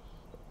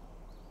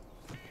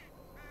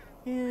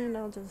 And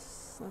I'll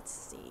just, let's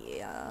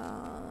see,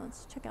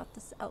 let's check out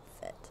this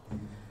outfit.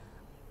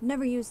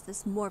 Never used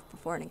this morph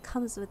before, and it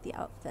comes with the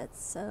outfit,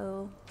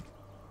 so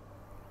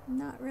I'm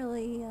not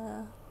really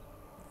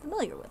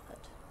familiar with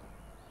it.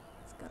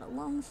 It's got a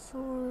long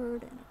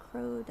sword and a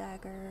crow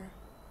dagger.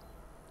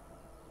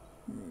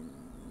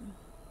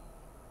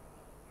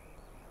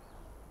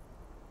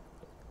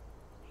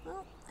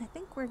 Well, I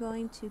think we're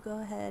going to go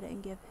ahead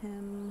and give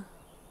him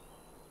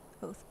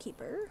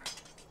Oathkeeper,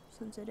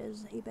 since it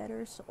is a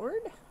better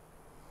sword.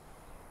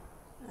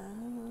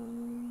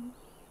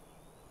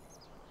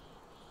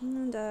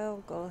 And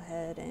I'll go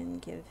ahead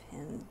and give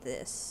him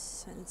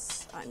this,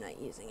 since I'm not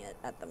using it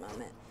at the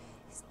moment.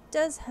 He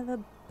does have a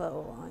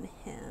bow on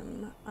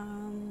him. I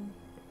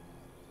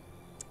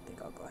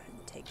think I'll go ahead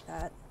and take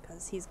that,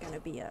 because he's going to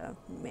be a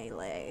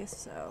melee,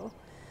 so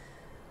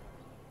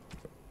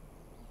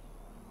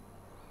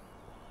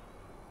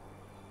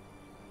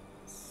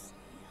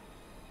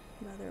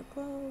Leather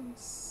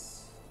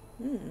gloves.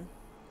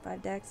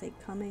 5 dex, 8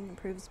 coming,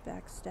 improves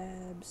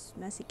backstabs,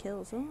 messy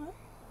kills. Oh,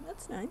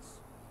 that's nice.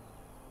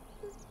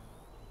 It's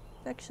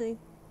actually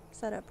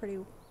set up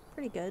pretty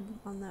good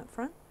on that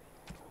front.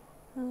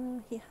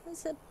 He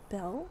has a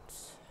belt.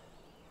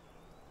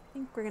 I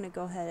think we're gonna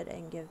go ahead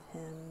and give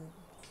him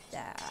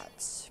that,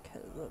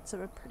 because it's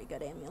a pretty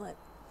good amulet.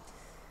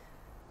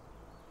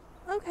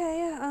 Okay,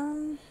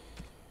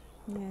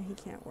 yeah, he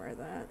can't wear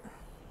that.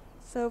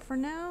 So for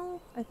now,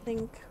 I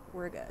think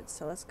we're good.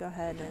 So let's go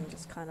ahead and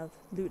just kind of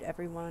loot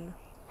everyone.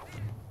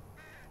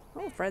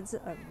 Oh, Fred's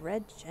a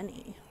red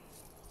Jenny.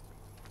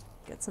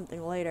 Get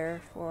something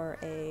later for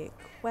a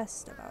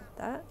quest about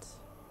that.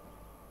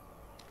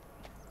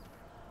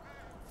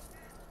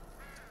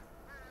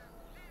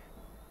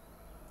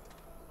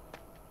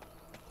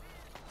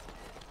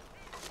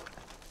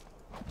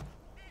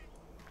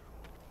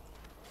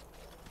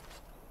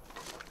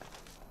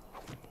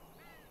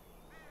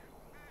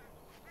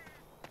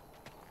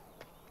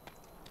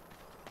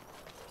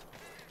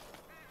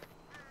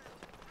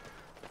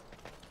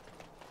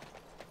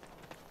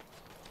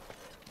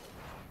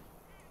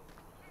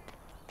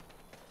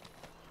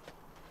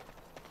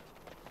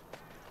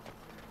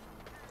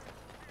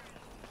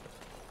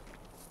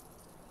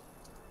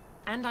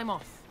 And I'm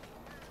off.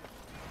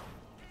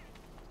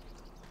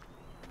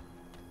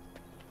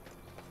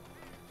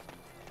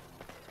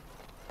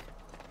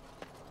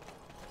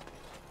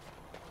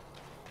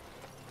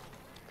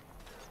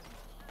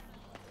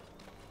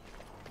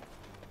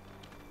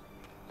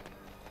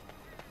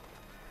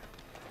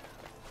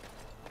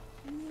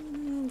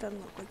 Doesn't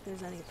look like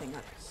there's anything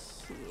up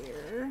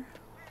here.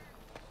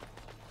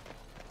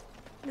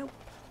 Nope.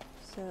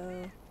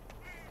 So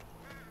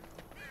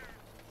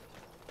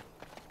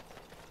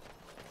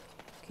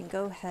can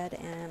go ahead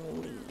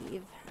and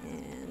leave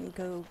and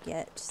go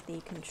get the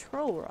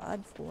control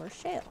rod for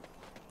Shale.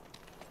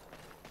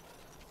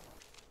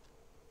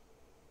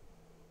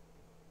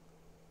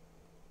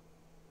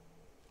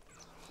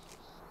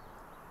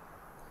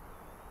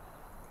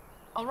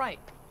 All right.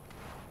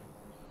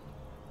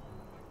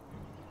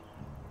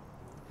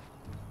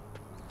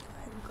 Go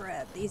ahead and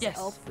grab these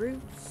elf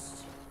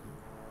roots.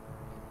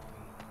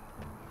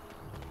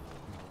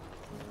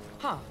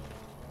 Huh.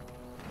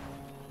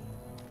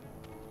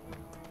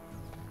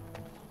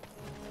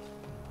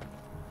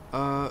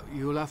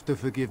 You'll have to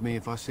forgive me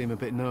if I seem a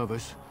bit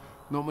nervous.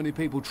 Not many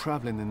people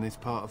travelling in this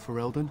part of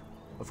Ferelden.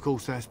 Of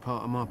course, that's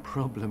part of my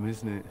problem,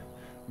 isn't it?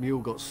 Mule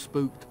got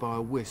spooked by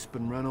a wisp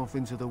and ran off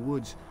into the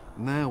woods.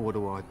 Now what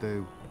do I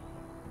do?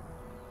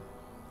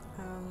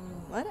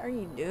 What are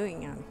you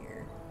doing out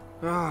here?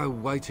 Oh,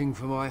 waiting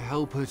for my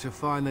helper to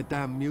find the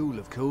damn mule,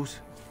 of course.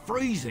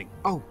 Freezing!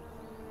 Oh,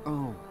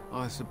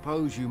 I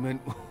suppose you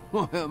meant,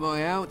 why am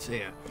I out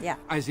here? Yeah.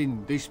 As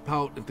in this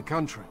part of the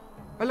country.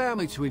 Allow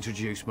me to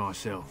introduce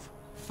myself.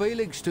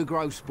 Felix de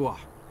Grosbois,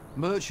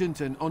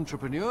 merchant and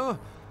entrepreneur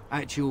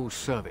at your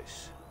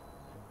service.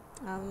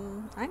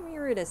 I'm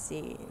Eurydice.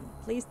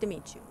 Pleased to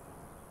meet you.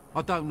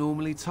 I don't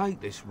normally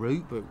take this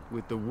route, but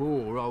with the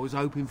war, I was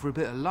hoping for a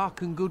bit of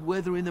luck and good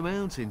weather in the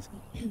mountains.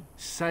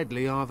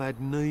 Sadly, I've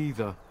had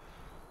neither.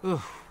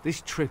 Ugh,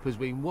 this trip has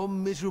been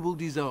one miserable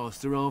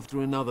disaster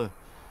after another.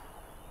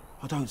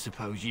 I don't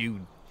suppose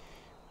you'd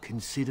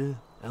consider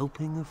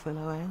helping a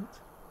fellow out?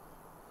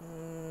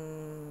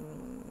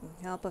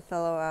 Help a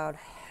fellow out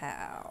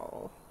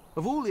how?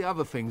 Of all the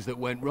other things that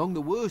went wrong,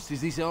 the worst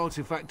is this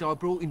artifact I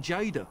brought in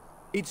Jada.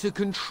 It's a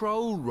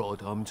control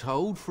rod, I'm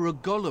told, for a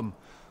golem.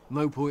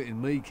 No point in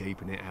me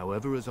keeping it,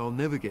 however, as I'll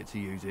never get to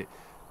use it.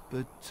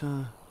 But,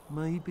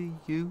 maybe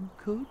you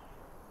could?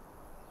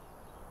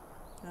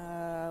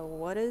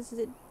 What does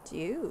it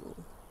do?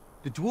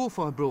 The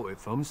dwarf I brought it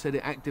from said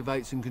it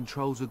activates and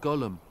controls a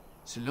golem.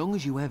 So long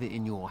as you have it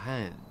in your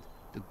hand,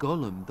 the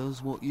golem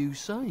does what you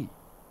say.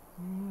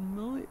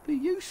 Might be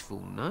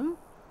useful, no?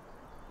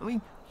 I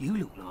mean, you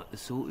look like the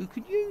sort who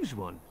could use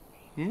one,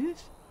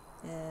 yes?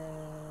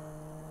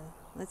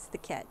 What's the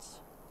catch?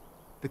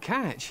 The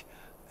catch?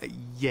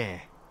 Yeah,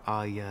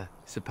 I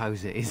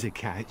suppose it is a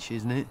catch,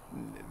 isn't it?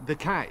 The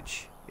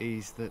catch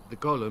is that the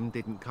golem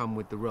didn't come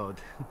with the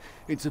rod.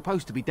 It's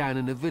supposed to be down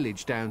in a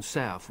village down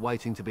south,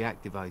 waiting to be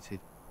activated.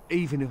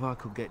 Even if I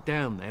could get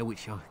down there,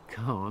 which I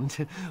can't,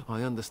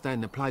 I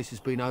understand the place has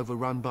been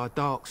overrun by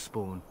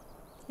darkspawn.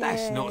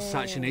 That's not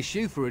such an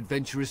issue for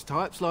adventurous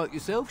types like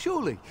yourself,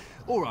 surely?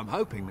 Or I'm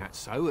hoping that's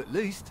so, at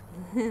least.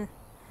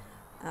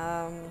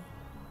 How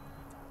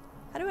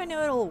do I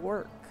know it'll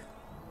work?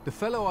 The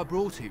fellow I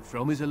brought it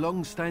from is a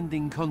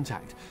long-standing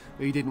contact.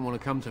 He didn't want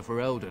to come to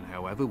Ferelden,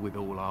 however, with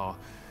all our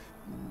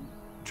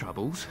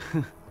troubles.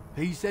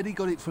 He said he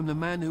got it from the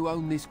man who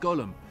owned this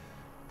golem.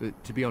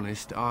 But to be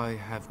honest, I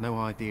have no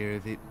idea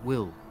if it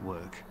will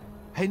work.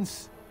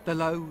 Hence the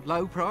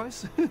low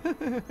price.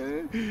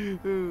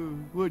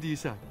 What do you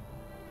say?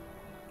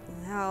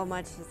 How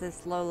much is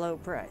this low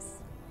price?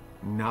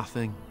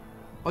 Nothing.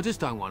 I just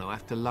don't want to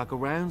have to lug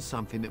around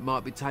something that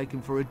might be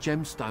taken for a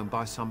gemstone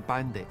by some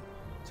bandit.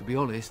 To be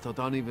honest, I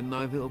don't even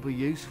know if it'll be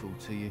useful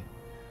to you.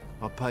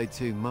 I paid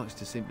too much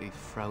to simply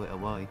throw it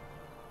away.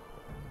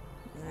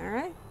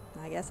 Alright,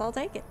 I guess I'll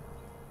take it.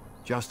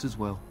 Just as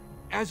well.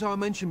 As I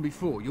mentioned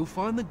before, you'll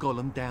find the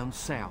golem down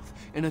south,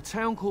 in a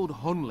town called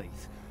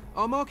Honleith.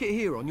 I'll mark it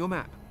here on your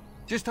map.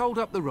 Just hold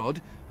up the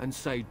rod and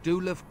say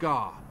Dulaf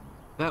Gar.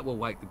 That will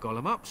wake the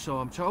golem up, so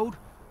I'm told.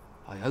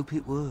 I hope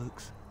it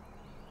works.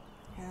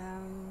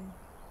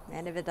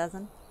 And if it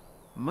doesn't?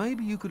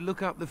 Maybe you could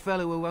look up the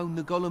fellow who owned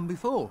the golem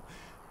before.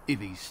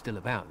 If he's still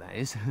about, that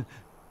is.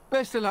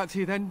 Best of luck to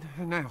you then.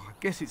 Now, I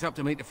guess it's up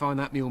to me to find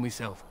that mule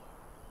myself.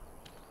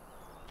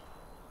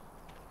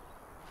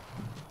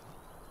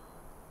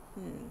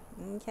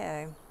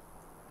 Okay.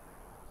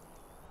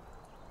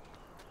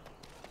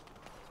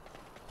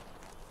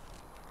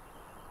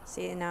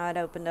 See, now it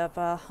opened up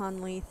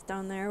Honleith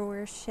down there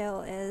where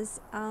Shell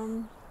is.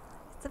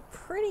 It's a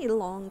pretty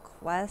long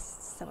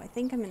quest, so I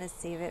think I'm going to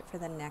save it for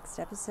the next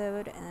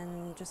episode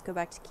and just go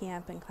back to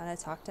camp and kind of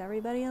talk to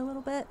everybody a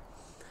little bit.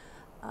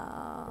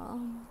 I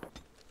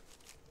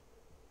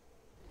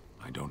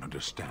don't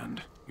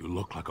understand. You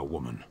look like a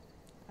woman.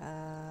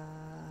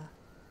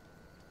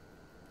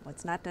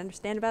 What's not to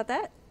understand about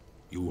that?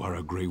 You are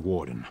a Grey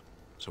Warden,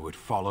 so it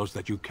follows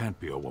that you can't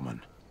be a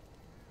woman.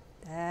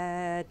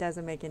 That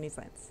doesn't make any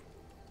sense.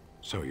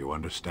 So you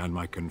understand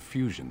my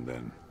confusion,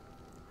 then?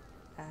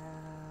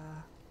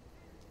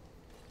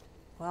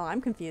 Well,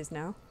 I'm confused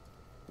now.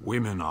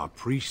 Women are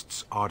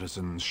priests,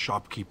 artisans,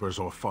 shopkeepers,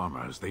 or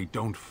farmers. They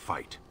don't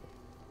fight.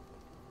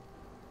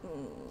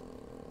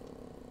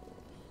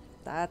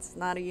 That's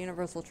not a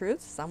universal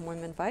truth. Some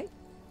women fight.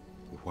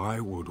 Why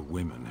would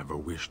women ever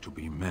wish to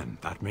be men?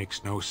 That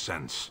makes no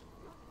sense.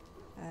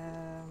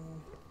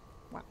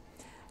 Well,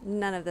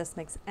 none of this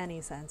makes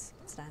any sense,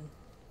 Sten.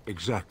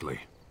 Exactly.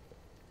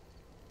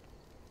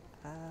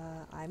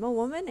 I'm a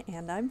woman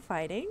and I'm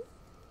fighting.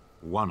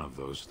 One of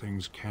those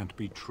things can't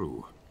be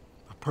true.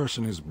 A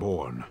person is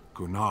born,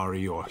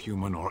 Gunari or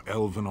human or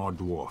elven or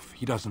dwarf.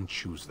 He doesn't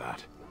choose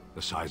that.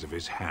 The size of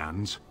his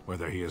hands,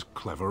 whether he is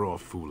clever or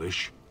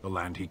foolish, the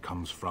land he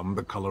comes from,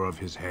 the color of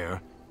his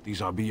hair,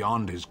 these are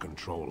beyond his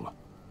control.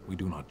 We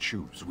do not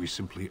choose, we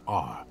simply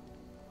are.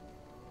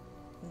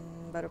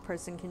 But a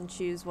person can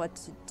choose what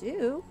to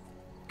do.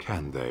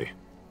 Can they?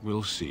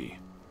 We'll see.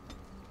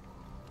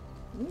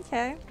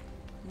 Okay.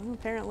 Well,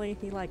 apparently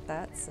he liked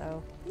that,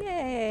 so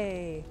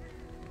yay!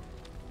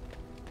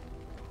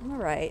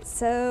 Alright,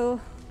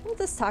 so we'll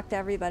just talk to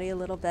everybody a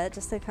little bit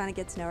just to kind of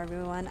get to know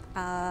everyone.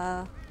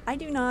 I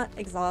do not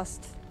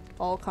exhaust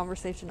all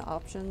conversation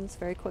options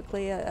very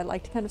quickly. I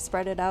like to kind of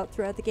spread it out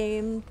throughout the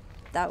game.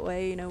 That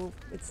way, you know,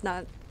 it's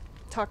not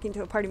talking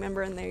to a party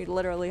member and they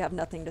literally have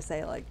nothing to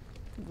say like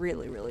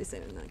really, really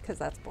soon, because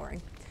that's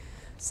boring.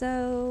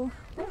 So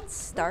let's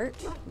start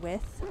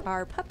with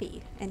our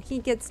puppy, and he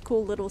gets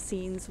cool little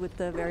scenes with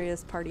the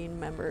various party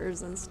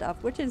members and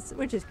stuff, which is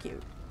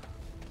cute.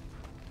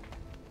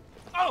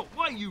 Oh,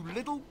 why, you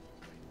little...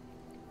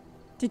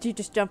 Did you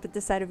just jump at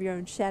the sight of your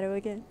own shadow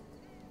again?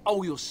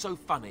 Oh, you're so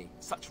funny.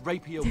 Such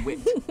rapier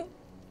wit.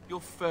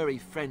 Your furry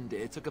friend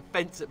here took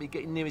offense at me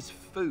getting near his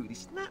food. He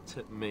snapped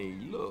at me.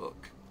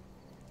 Look.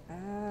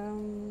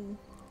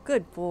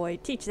 Good boy.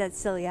 Teach that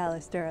silly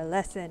Alistair a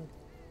lesson.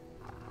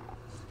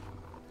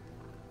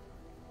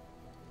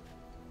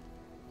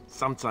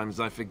 Sometimes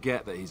I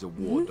forget that he's a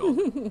war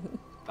dog.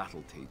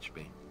 That'll teach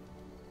me.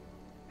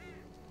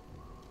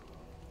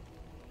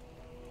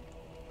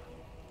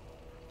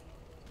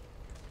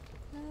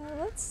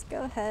 Let's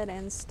go ahead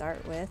and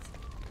start with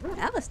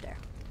Alistair.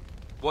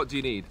 What do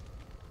you need?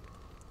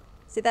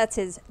 See, that's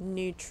his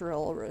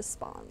neutral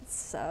response.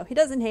 So he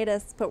doesn't hate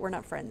us, but we're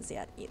not friends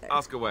yet either.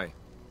 Ask away.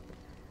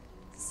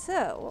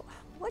 So,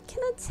 what can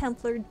a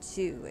Templar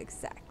do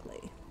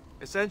exactly?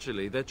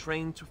 Essentially, they're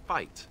trained to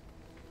fight.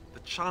 The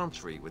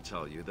Chantry would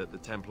tell you that the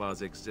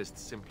Templars exist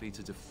simply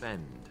to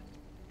defend.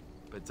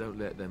 But don't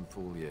let them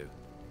fool you.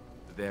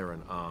 They're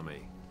an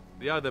army.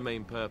 The other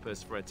main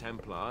purpose for a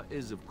Templar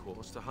is, of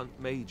course, to hunt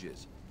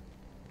mages.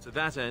 To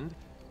that end,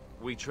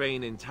 we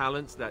train in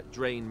talents that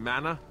drain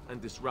mana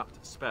and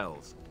disrupt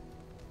spells.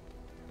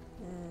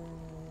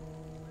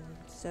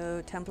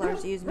 So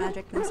Templars use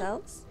magic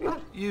themselves?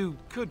 You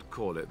could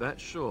call it that,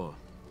 sure.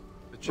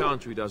 The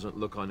Chantry doesn't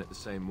look on it the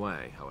same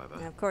way, however.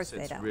 Of course they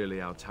since don't. Really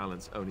our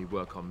talents only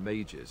work on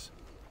mages.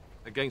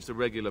 Against a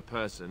regular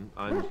person,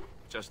 I'm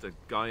just a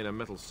guy in a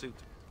metal suit.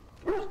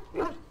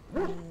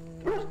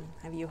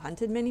 Have you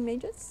hunted many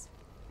mages?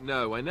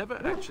 No, I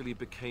never actually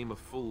became a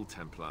full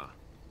Templar.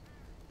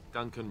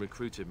 Duncan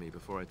recruited me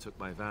before I took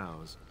my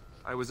vows.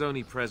 I was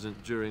only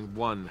present during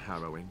one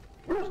harrowing.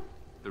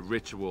 The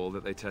ritual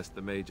that they test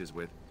the mages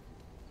with.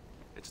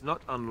 It's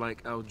not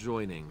unlike our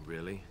joining,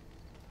 really.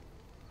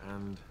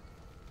 And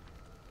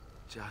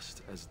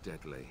just as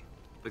deadly.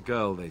 The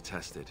girl they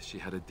tested, she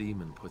had a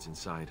demon put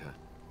inside her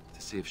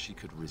to see if she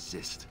could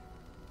resist.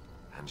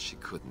 And she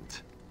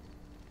couldn't.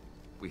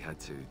 We had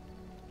to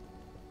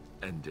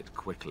end it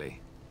quickly.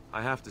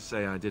 I have to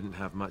say I didn't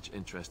have much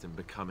interest in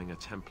becoming a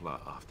Templar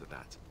after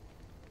that.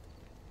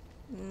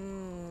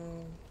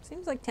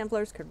 Seems like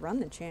Templars could run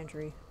the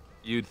Chantry.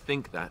 You'd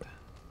think that.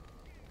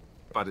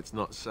 But it's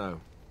not so.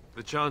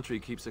 The Chantry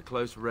keeps a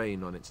close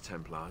rein on its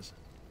Templars.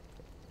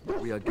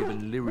 We are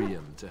given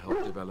lyrium to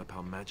help develop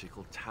our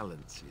magical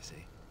talents, you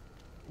see.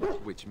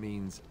 Which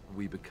means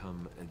we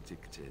become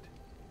addicted.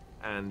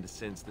 And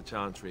since the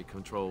Chantry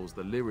controls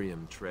the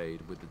lyrium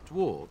trade with the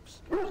dwarves,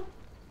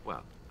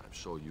 well, I'm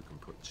sure you can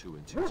put 2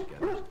 and 2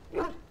 together.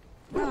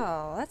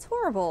 Oh, that's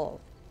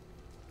horrible.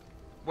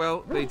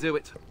 Well, they do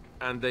it,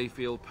 and they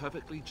feel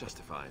perfectly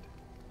justified.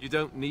 You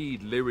don't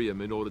need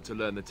lyrium in order to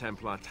learn the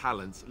Templar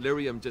talents.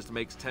 Lyrium just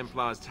makes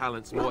Templars'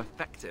 talents more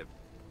effective.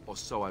 Or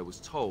so I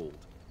was told.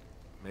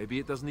 Maybe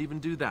it doesn't even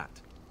do that.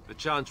 The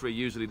Chantry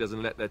usually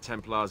doesn't let their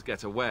Templars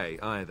get away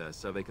either,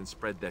 so they can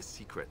spread their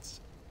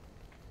secrets.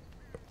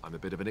 I'm a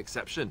bit of an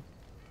exception.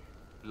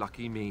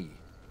 Lucky me.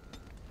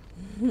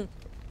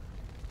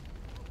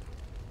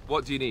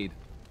 What do you need?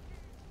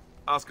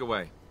 Ask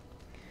away.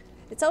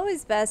 It's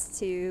always best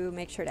to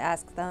make sure to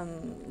ask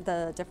them,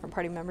 the different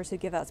party members who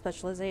give out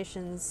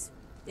specializations,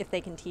 if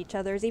they can teach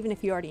others, even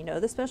if you already know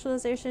the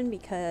specialization,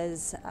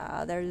 because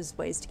there's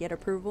ways to get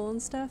approval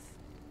and stuff.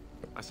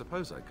 I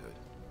suppose I could.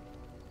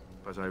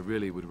 But I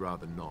really would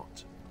rather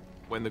not.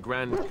 When the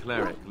Grand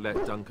Cleric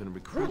let Duncan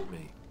recruit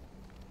me,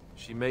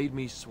 she made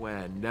me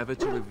swear never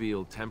to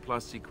reveal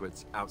Templar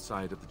secrets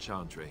outside of the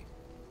Chantry.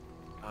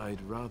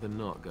 I'd rather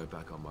not go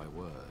back on my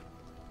word.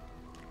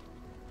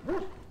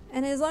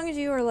 And as long as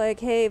you are like,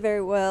 hey,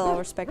 very well, I'll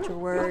respect your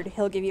word,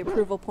 he'll give you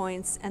approval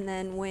points, and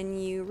then when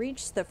you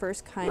reach the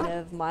first kind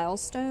of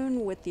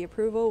milestone with the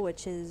approval,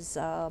 which is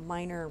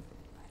minor,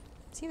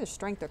 it's either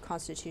strength or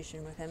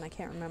constitution with him, I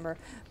can't remember,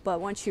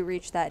 but once you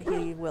reach that,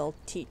 he will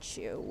teach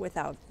you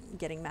without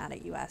getting mad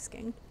at you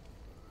asking.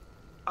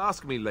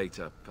 Ask me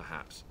later,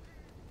 perhaps.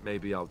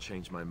 Maybe I'll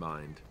change my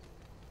mind.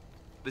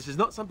 This is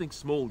not something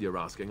small you're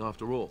asking,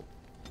 after all.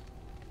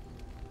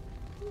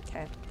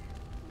 Okay.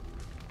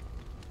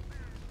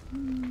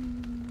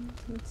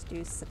 Let's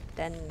do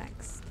Sabden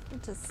next.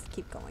 We'll just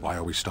keep going. Why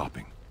are we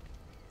stopping?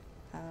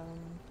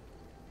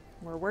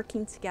 We're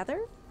working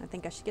together. I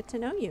think I should get to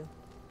know you.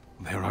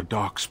 There are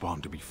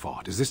darkspawn to be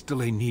fought. Is this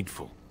delay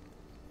needful?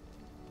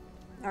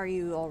 Are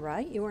you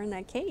alright? You were in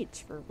that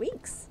cage for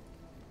weeks.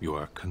 You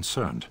are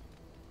concerned.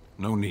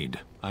 No need.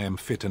 I am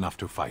fit enough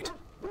to fight.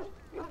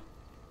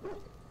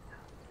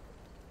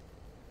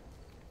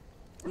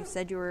 You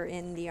said you were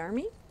in the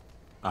army?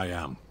 I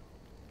am.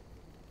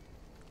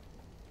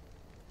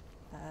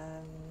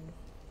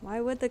 Why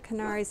would the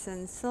Qunari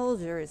send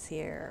soldiers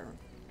here?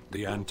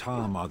 The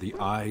Antam are the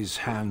eyes,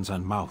 hands,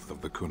 and mouth of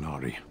the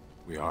Qunari.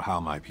 We are how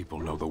my people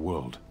know the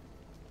world.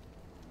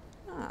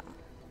 Ah.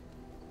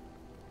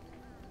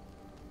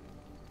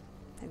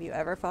 Have you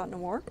ever fought in a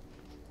war?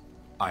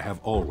 I have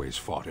always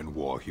fought in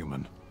war,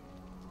 human.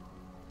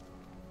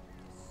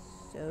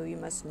 So you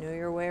must know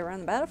your way around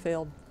the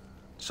battlefield.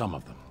 Some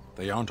of them.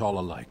 They aren't all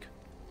alike.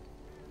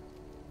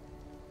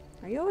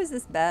 Are you always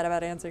this bad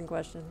about answering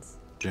questions?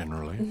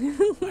 Generally.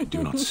 I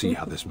do not see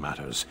how this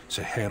matters.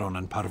 Seheron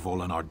and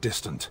Parvolan are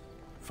distant.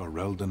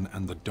 Ferelden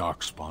and the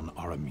Darkspawn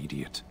are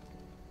immediate.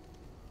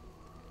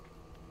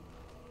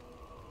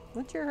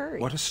 What's your hurry?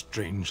 What a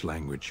strange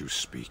language you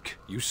speak.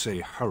 You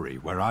say hurry,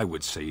 where I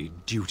would say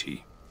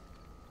duty.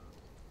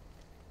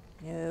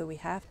 No, we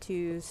have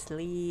to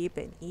sleep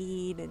and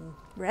eat and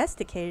rest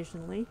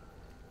occasionally.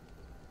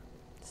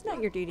 It's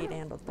not your duty to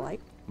handle the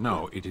blight.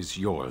 No, it is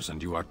yours,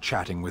 and you are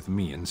chatting with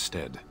me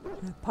instead.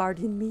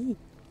 Pardon me.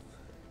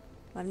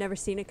 I've never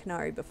seen a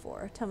Qunari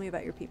before. Tell me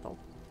about your people.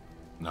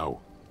 No.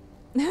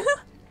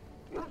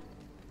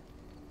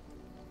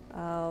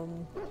 I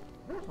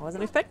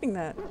wasn't expecting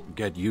that.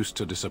 Get used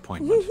to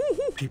disappointment.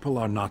 People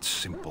are not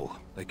simple.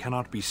 They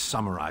cannot be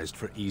summarized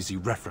for easy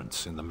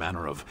reference in the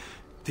manner of,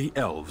 the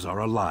elves are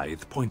a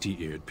lithe,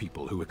 pointy-eared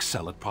people who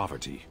excel at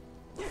poverty.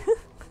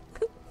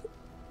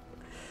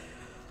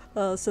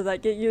 So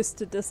that get used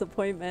to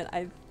disappointment.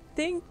 I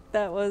think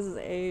that was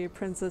a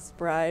Princess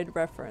Bride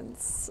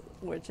reference,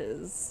 which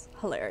is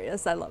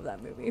hilarious. I love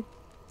that movie.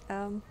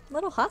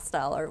 Little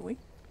hostile, aren't we?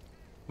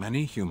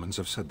 Many humans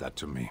have said that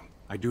to me.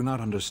 I do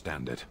not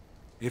understand it.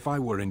 If I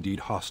were indeed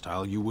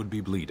hostile, you would be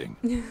bleeding.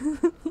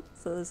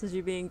 So this is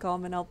you being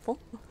calm and helpful?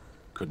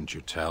 Couldn't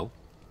you tell?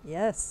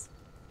 Yes.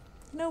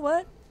 You know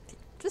what?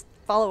 Just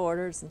follow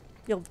orders and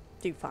you'll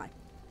do fine.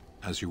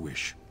 As you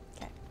wish.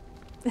 Okay.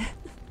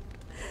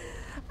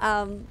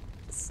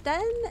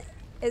 Sten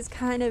is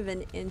kind of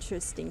an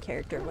interesting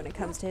character when it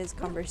comes to his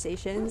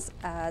conversations.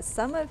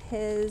 Some of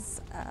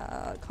his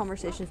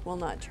conversations will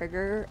not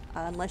trigger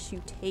unless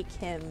you take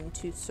him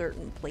to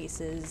certain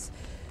places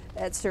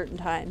at certain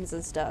times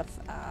and stuff,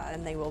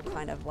 and they will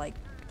kind of like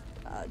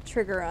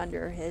trigger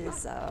under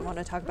his I want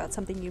to talk about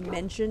something you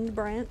mentioned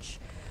branch.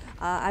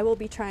 I will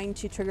be trying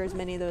to trigger as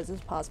many of those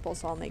as possible,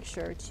 so I'll make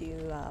sure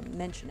to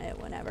mention it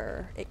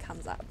whenever it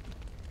comes up.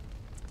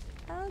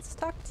 Let's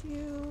talk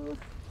to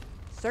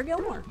Sir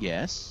Gilmore.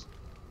 Yes?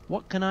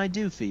 What can I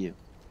do for you?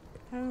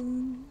 I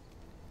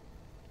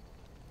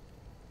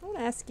want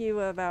to ask you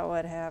about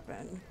what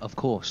happened. Of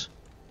course.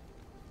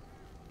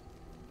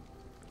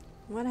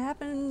 What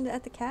happened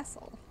at the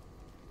castle?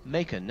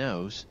 Maker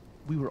knows.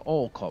 We were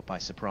all caught by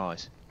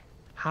surprise.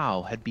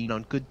 Hal had been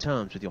on good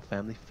terms with your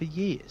family for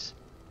years.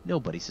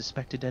 Nobody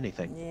suspected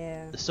anything.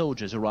 Yeah. The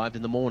soldiers arrived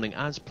in the morning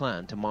as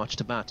planned to march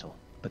to battle,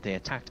 but they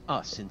attacked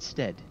us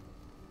instead.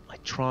 I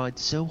tried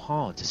so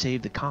hard to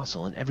save the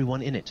castle and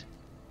everyone in it.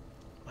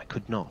 I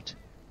could not.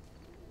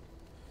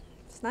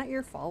 It's not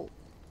your fault.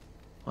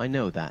 I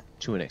know that,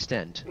 to an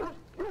extent.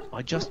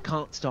 I just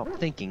can't stop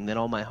thinking that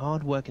all my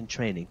hard work and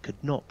training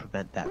could not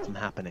prevent that from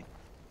happening.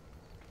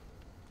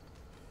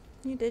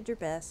 You did your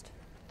best.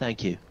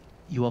 Thank you.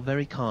 You are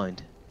very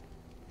kind.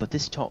 But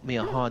this taught me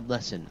a hard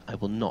lesson I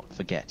will not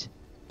forget.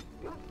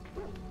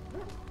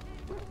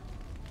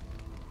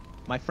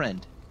 My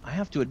friend, I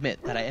have to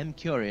admit that I am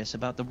curious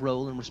about the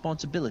role and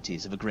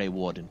responsibilities of a Grey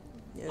Warden.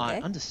 Okay. I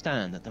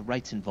understand that the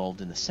rites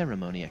involved in the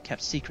ceremony are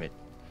kept secret.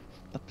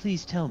 But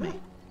please tell me,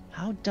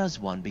 how does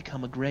one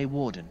become a Grey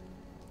Warden?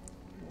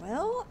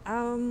 Well,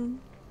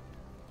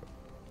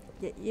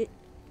 yeah.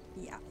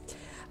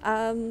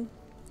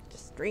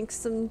 Just drink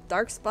some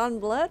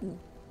darkspawn blood and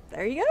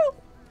there you go.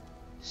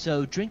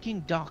 So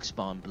drinking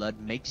darkspawn blood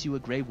makes you a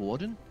Grey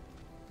Warden?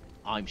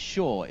 I'm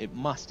sure it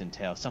must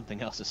entail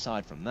something else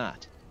aside from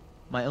that.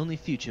 My only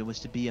future was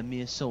to be a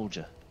mere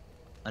soldier,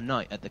 a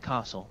knight at the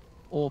castle,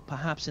 or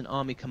perhaps an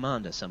army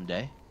commander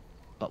someday.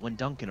 But when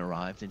Duncan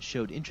arrived and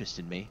showed interest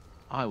in me,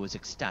 I was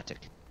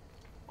ecstatic.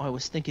 I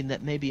was thinking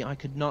that maybe I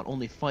could not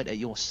only fight at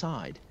your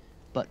side,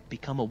 but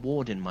become a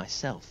warden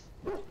myself.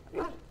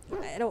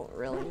 I don't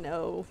really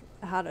know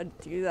how to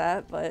do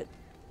that, but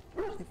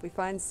if we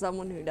find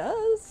someone who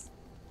does...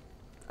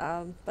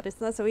 but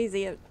it's not so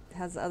easy. It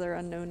has other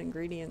unknown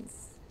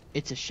ingredients.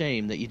 It's a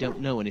shame that you don't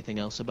know anything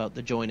else about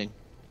the joining.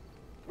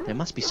 There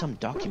must be some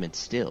document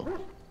still.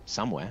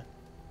 Somewhere.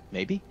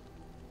 Maybe?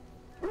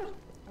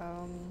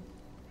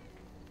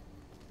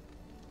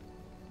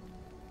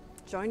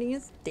 Joining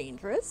is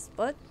dangerous,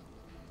 but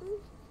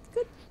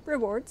good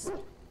rewards.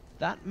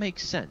 That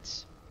makes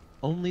sense.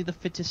 Only the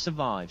fittest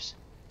survives.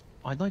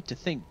 I'd like to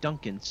think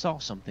Duncan saw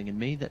something in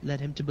me that led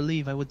him to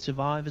believe I would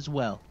survive as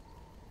well.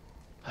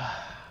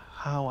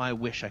 How I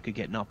wish I could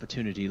get an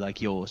opportunity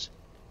like yours.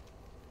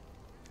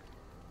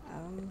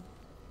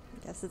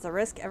 I guess it's a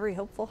risk every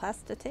hopeful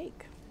has to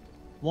take.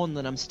 One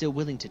that I'm still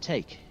willing to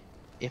take,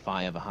 if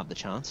I ever have the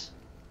chance.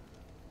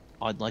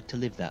 I'd like to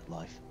live that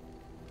life.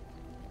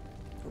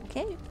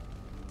 Okay.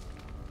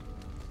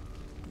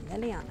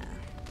 Liliana.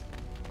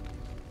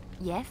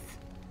 Yes?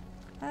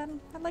 I'd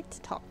like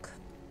to talk.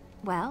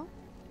 Well,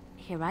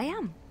 here I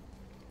am.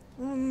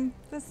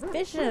 This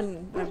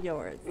vision of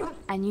yours.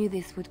 I knew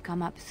this would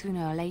come up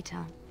sooner or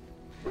later.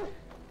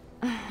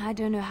 I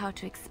don't know how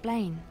to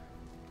explain,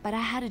 but I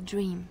had a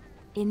dream.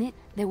 In it,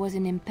 there was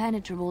an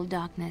impenetrable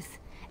darkness.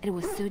 It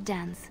was so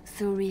dense,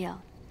 so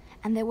real.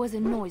 And there was a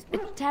noise, a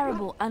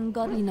terrible,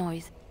 ungodly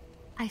noise.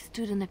 I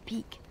stood on a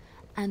peak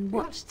and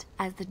watched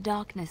as the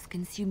darkness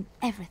consumed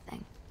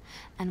everything.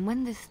 And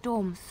when the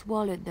storm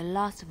swallowed the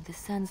last of the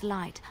sun's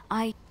light,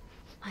 I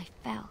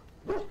fell.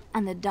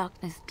 And the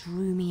darkness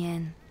drew me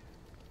in.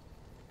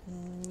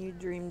 You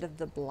dreamed of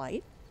the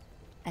Blight?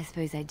 I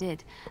suppose I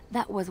did.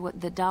 That was what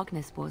the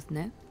darkness was,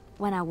 no?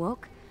 When I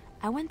woke,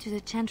 I went to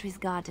the Chantry's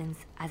gardens,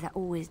 as I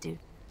always do.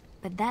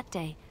 But that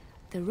day,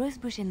 the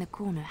rosebush in the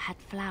corner had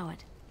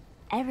flowered.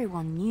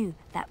 Everyone knew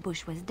that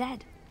bush was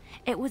dead.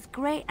 It was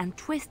grey and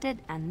twisted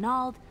and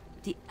gnarled,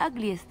 the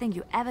ugliest thing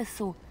you ever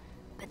saw.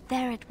 But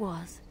there it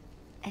was,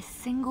 a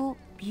single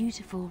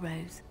beautiful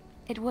rose.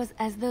 It was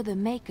as though the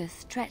Maker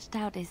stretched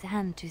out his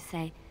hand to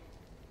say,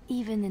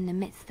 even in the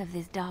midst of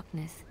this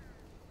darkness,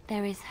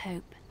 there is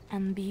hope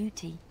and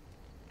beauty.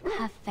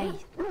 Have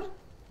faith.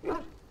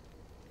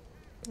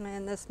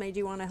 And this made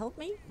you want to help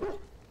me?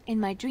 In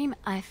my dream,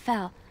 I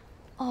fell.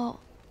 Or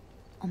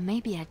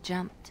maybe I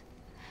jumped.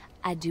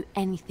 I'd do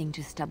anything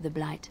to stop the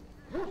Blight.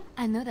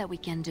 I know that we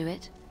can do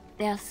it.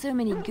 There are so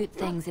many good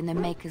things in the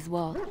Maker's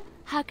world.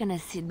 How can I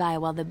sit by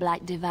while the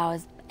Blight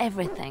devours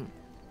everything?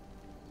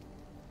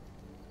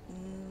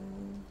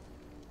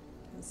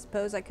 I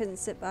suppose I couldn't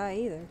sit by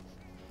either.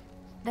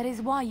 That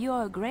is why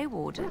you're a Grey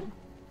Warden.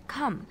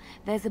 Come,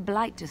 there's a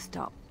Blight to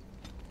stop.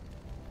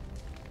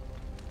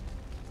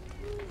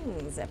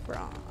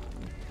 Zephyron.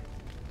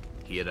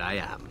 Here I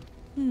am.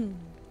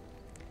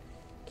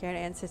 Care to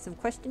answer some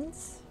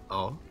questions?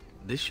 Oh,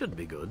 this should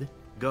be good.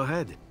 Go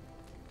ahead.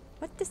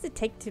 What does it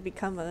take to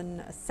become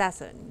an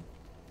assassin?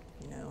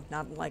 You know,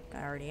 not like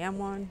I already am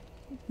one.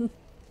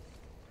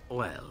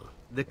 Well,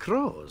 the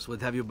Crows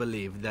would have you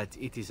believe that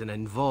it is an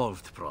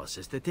involved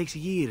process that takes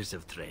years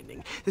of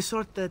training. The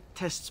sort that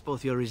tests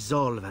both your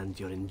resolve and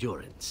your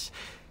endurance.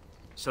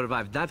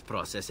 Survive that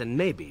process and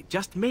maybe,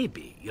 just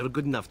maybe, you're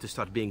good enough to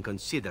start being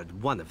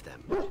considered one of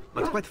them.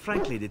 But quite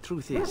frankly, the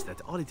truth is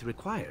that all it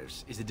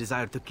requires is a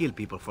desire to kill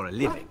people for a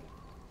living.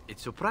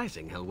 It's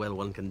surprising how well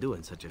one can do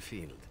in such a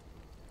field.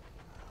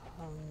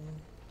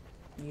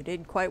 You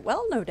did quite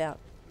well, no doubt.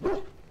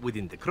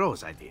 Within the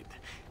Crows, I did.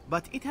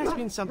 But it has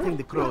been something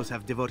the Crows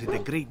have devoted a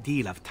great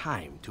deal of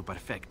time to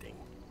perfecting.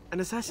 An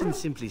assassin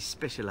simply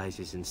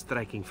specializes in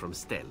striking from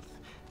stealth,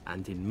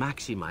 and in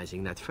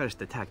maximizing that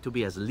first attack to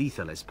be as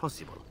lethal as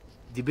possible.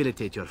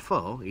 Debilitate your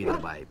foe, either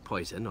by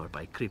poison or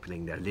by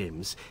crippling their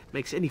limbs,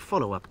 makes any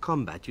follow-up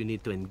combat you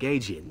need to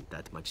engage in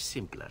that much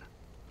simpler.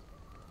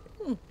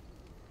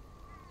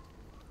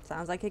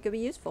 Sounds like it could be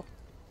useful.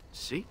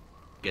 See?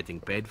 Getting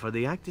paid for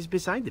the act is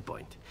beside the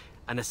point.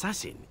 An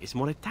assassin is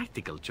more a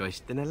tactical choice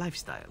than a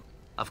lifestyle.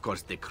 Of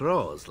course, the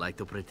crows like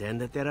to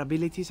pretend that their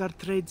abilities are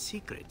trade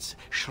secrets,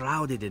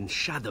 shrouded in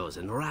shadows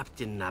and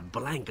wrapped in a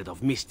blanket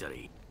of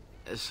mystery.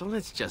 So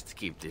let's just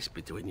keep this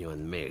between you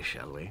and me,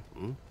 shall we?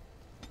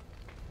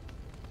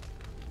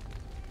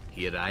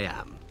 Here I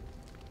am.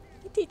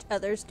 You teach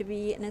others to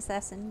be an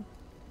assassin.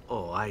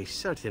 Oh, I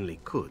certainly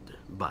could,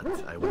 but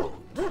I won't.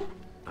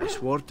 I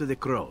swore to the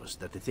crows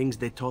that the things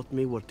they taught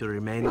me were to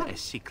remain a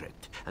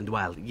secret. And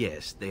while,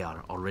 yes, they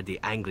are already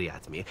angry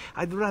at me,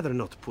 I'd rather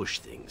not push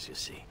things, you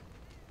see.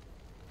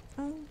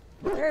 Oh,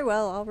 very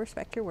well, I'll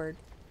respect your word.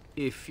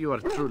 If you are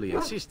truly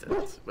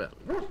insistent, well,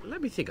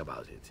 let me think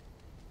about it.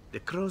 The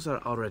crows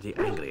are already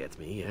angry at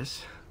me,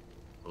 yes?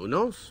 Who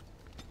knows?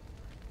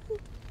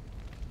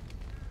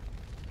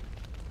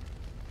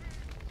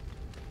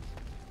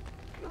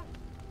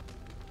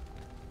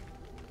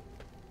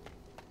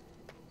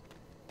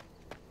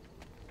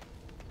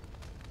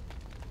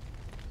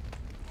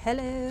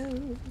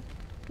 Hello.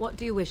 What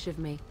do you wish of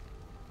me?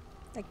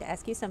 I'd like to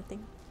ask you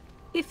something.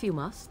 If you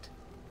must.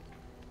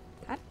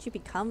 How did you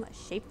become a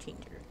shape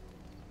changer?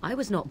 I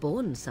was not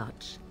born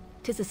such.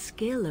 'Tis a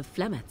skill of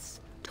Flemeth's,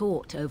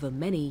 taught over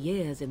many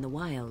years in the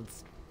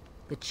wilds.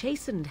 The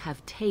chastened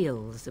have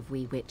tales of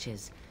we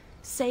witches,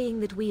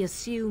 saying that we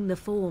assume the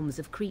forms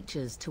of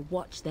creatures to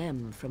watch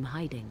them from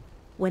hiding.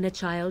 When a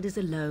child is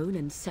alone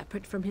and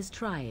separate from his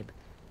tribe,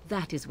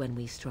 that is when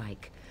we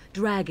strike,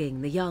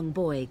 dragging the young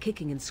boy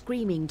kicking and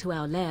screaming to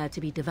our lair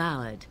to be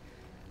devoured.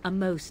 A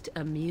most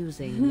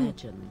amusing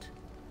legend.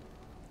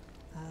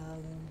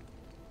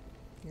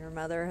 Your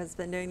mother has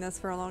been doing this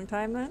for a long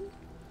time then?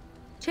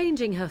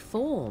 Changing her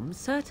form,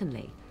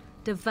 certainly.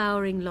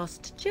 Devouring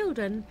lost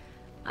children,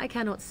 I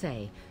cannot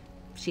say.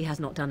 She has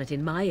not done it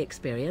in my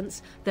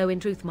experience, though in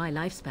truth my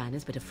lifespan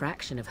is but a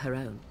fraction of her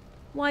own.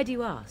 Why do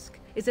you ask?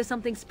 Is there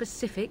something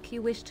specific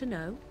you wish to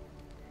know?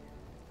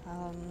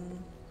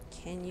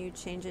 Can you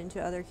change into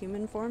other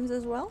human forms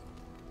as well?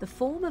 The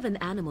form of an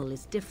animal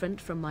is different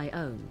from my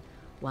own.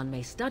 One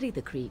may study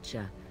the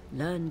creature,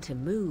 learn to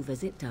move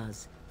as it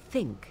does,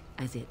 think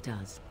as it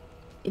does.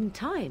 In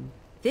time,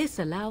 this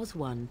allows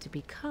one to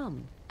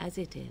become as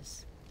it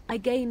is. I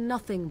gain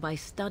nothing by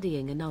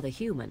studying another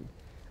human.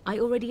 I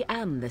already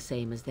am the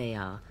same as they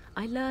are.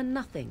 I learn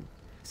nothing.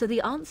 So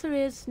the answer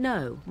is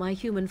no, my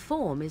human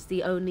form is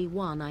the only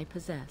one I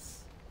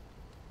possess.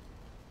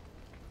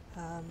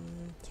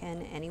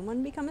 Can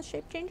anyone become a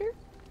shape changer?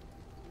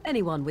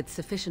 Anyone with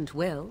sufficient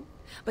will,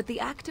 but the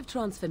act of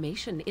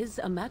transformation is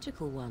a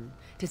magical one.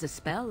 'Tis a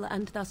spell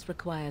and thus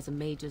requires a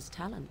mage's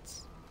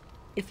talents.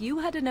 If you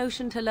had a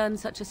notion to learn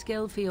such a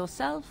skill for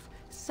yourself,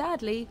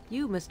 sadly,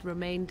 you must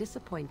remain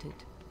disappointed.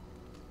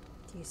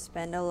 Do you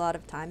spend a lot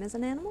of time as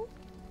an animal?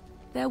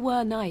 There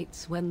were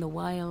nights when the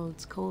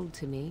wilds called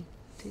to me,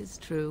 'tis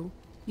true.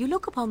 You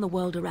look upon the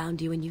world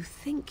around you and you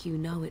think you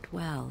know it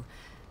well.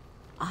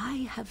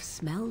 I have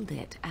smelled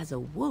it as a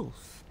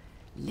wolf,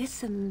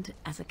 listened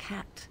as a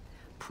cat,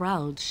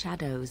 prowled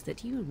shadows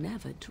that you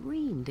never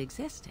dreamed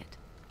existed.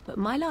 But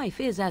my life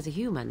is as a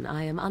human.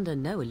 I am under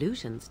no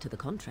illusions to the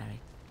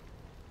contrary.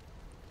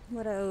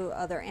 What do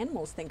other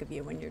animals think of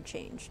you when you're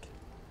changed?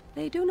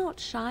 They do not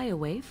shy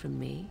away from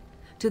me.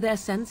 To their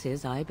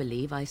senses, I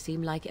believe I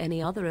seem like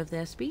any other of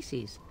their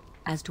species.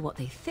 As to what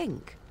they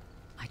think,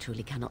 I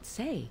truly cannot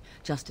say.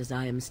 Just as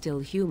I am still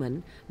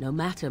human, no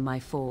matter my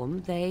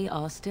form, they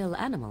are still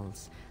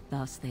animals.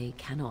 Thus they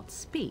cannot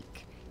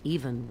speak,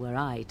 even were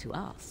I to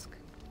ask.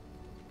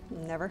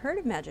 Never heard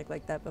of magic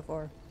like that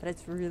before, but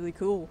it's really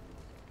cool.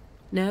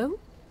 No?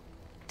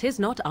 'Tis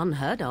not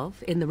unheard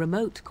of in the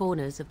remote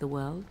corners of the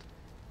world.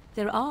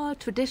 There are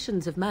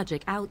traditions of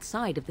magic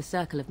outside of the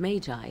circle of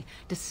magi,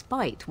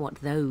 despite what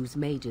those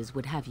mages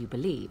would have you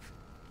believe.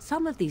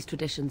 Some of these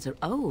traditions are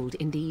old,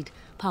 indeed,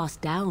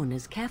 passed down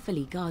as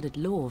carefully guarded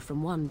lore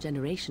from one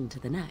generation to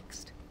the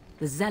next.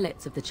 The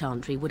zealots of the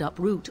chantry would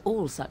uproot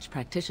all such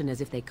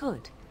practitioners if they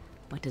could.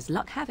 But as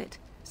luck have it,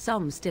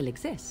 some still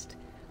exist.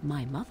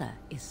 My mother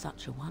is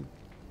such a one.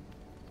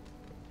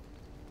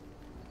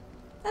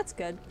 That's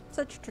good.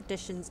 Such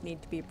traditions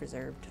need to be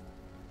preserved.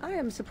 I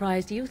am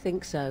surprised you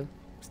think so.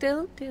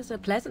 Still, 'tis a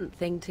pleasant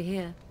thing to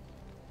hear.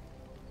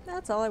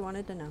 That's all I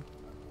wanted to know.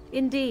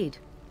 Indeed.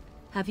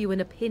 Have you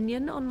an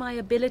opinion on my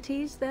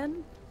abilities,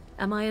 then?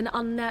 Am I an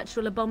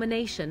unnatural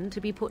abomination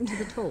to be put to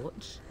the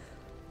torch?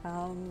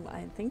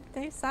 I think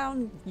they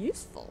sound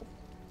useful.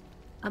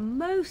 A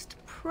most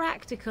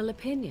practical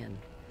opinion.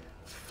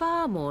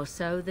 Far more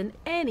so than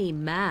any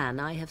man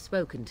I have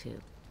spoken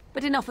to.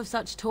 But enough of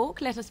such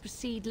talk. Let us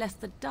proceed,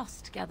 lest the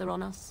dust gather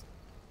on us.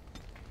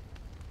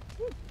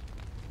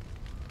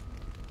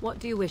 What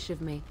do you wish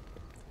of me?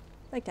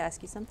 I'd like to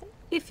ask you something.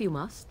 If you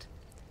must.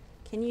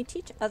 Can you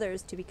teach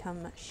others to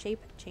become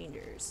shape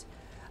changers?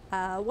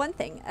 One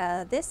thing,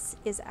 this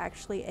is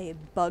actually a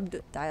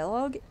bugged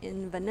dialogue.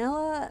 In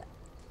vanilla,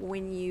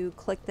 when you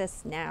click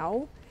this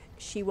now,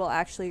 she will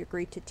actually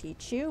agree to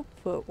teach you,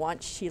 but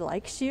once she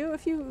likes you,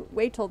 if you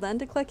wait till then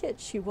to click it,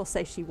 she will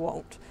say she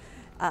won't.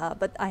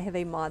 But I have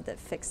a mod that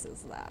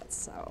fixes that,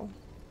 so...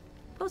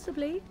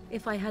 Possibly,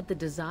 if I had the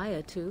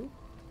desire to.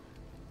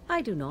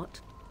 I do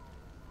not.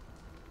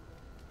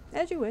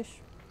 As you wish.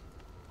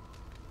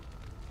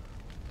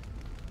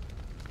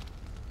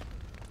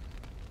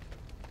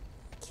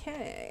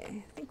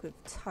 Okay, I think we've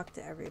talked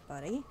to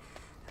everybody.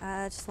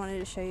 I just wanted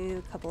to show you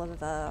a couple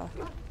of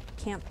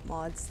camp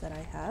mods that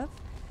I have.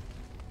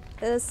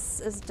 This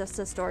is just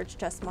a storage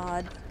chest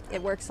mod.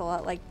 It works a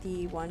lot like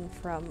the one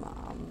from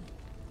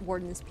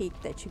Warden's Peak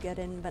that you get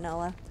in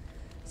vanilla.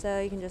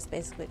 So you can just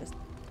basically just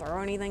throw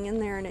anything in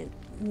there and it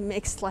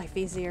makes life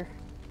easier.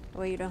 That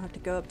way you don't have to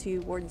go up to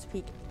Warden's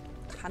Peak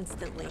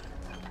constantly.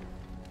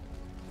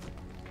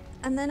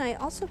 And then I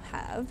also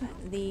have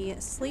the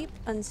Sleep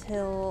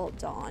Until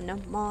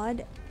Dawn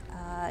mod.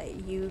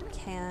 You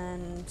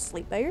can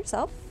sleep by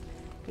yourself.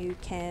 You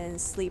can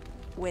sleep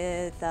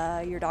with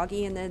your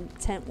doggy in the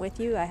tent with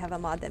you. I have a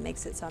mod that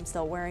makes it so I'm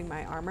still wearing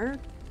my armor.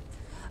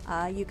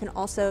 You can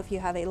also, if you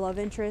have a love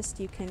interest,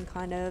 you can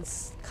kind of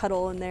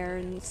cuddle in there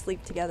and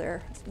sleep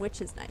together,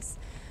 which is nice.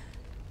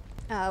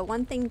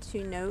 One thing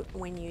to note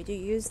when you do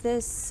use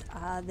this,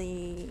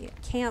 the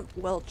camp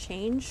will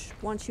change.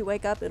 Once you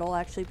wake up, it'll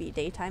actually be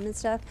daytime and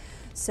stuff.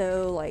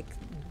 So like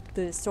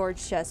the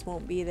storage chest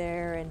won't be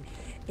there, and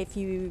if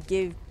you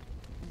give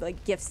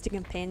like gifts to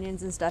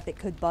companions and stuff, it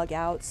could bug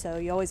out. So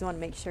you always want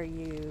to make sure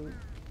you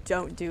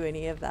don't do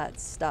any of that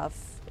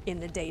stuff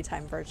in the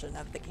daytime version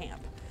of the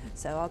camp.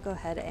 So I'll go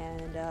ahead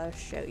and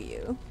show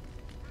you.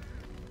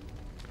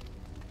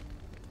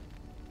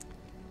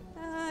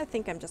 I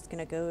think I'm just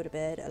gonna go to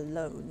bed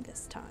alone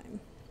this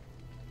time.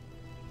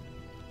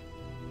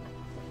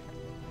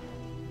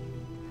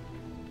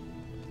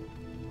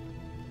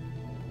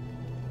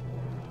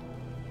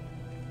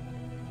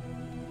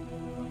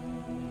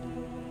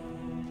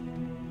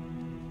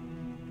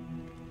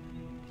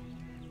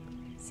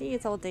 See,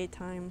 it's all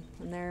daytime,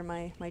 and there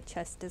my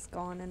chest is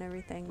gone and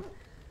everything.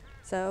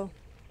 So,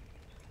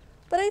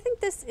 but I think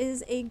this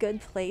is a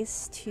good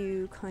place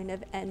to kind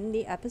of end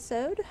the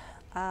episode.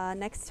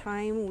 Next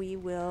time we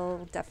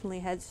will definitely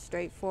head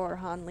straight for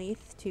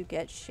Hanleith to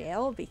get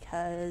Shale,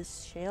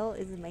 because Shale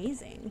is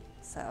amazing.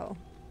 So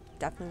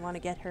definitely want to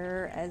get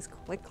her as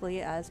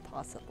quickly as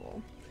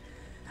possible.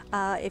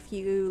 If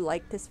you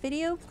like this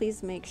video,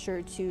 please make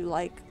sure to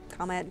like,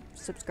 comment,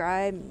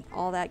 subscribe,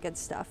 all that good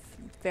stuff.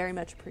 Very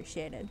much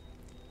appreciated.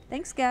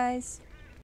 Thanks, guys.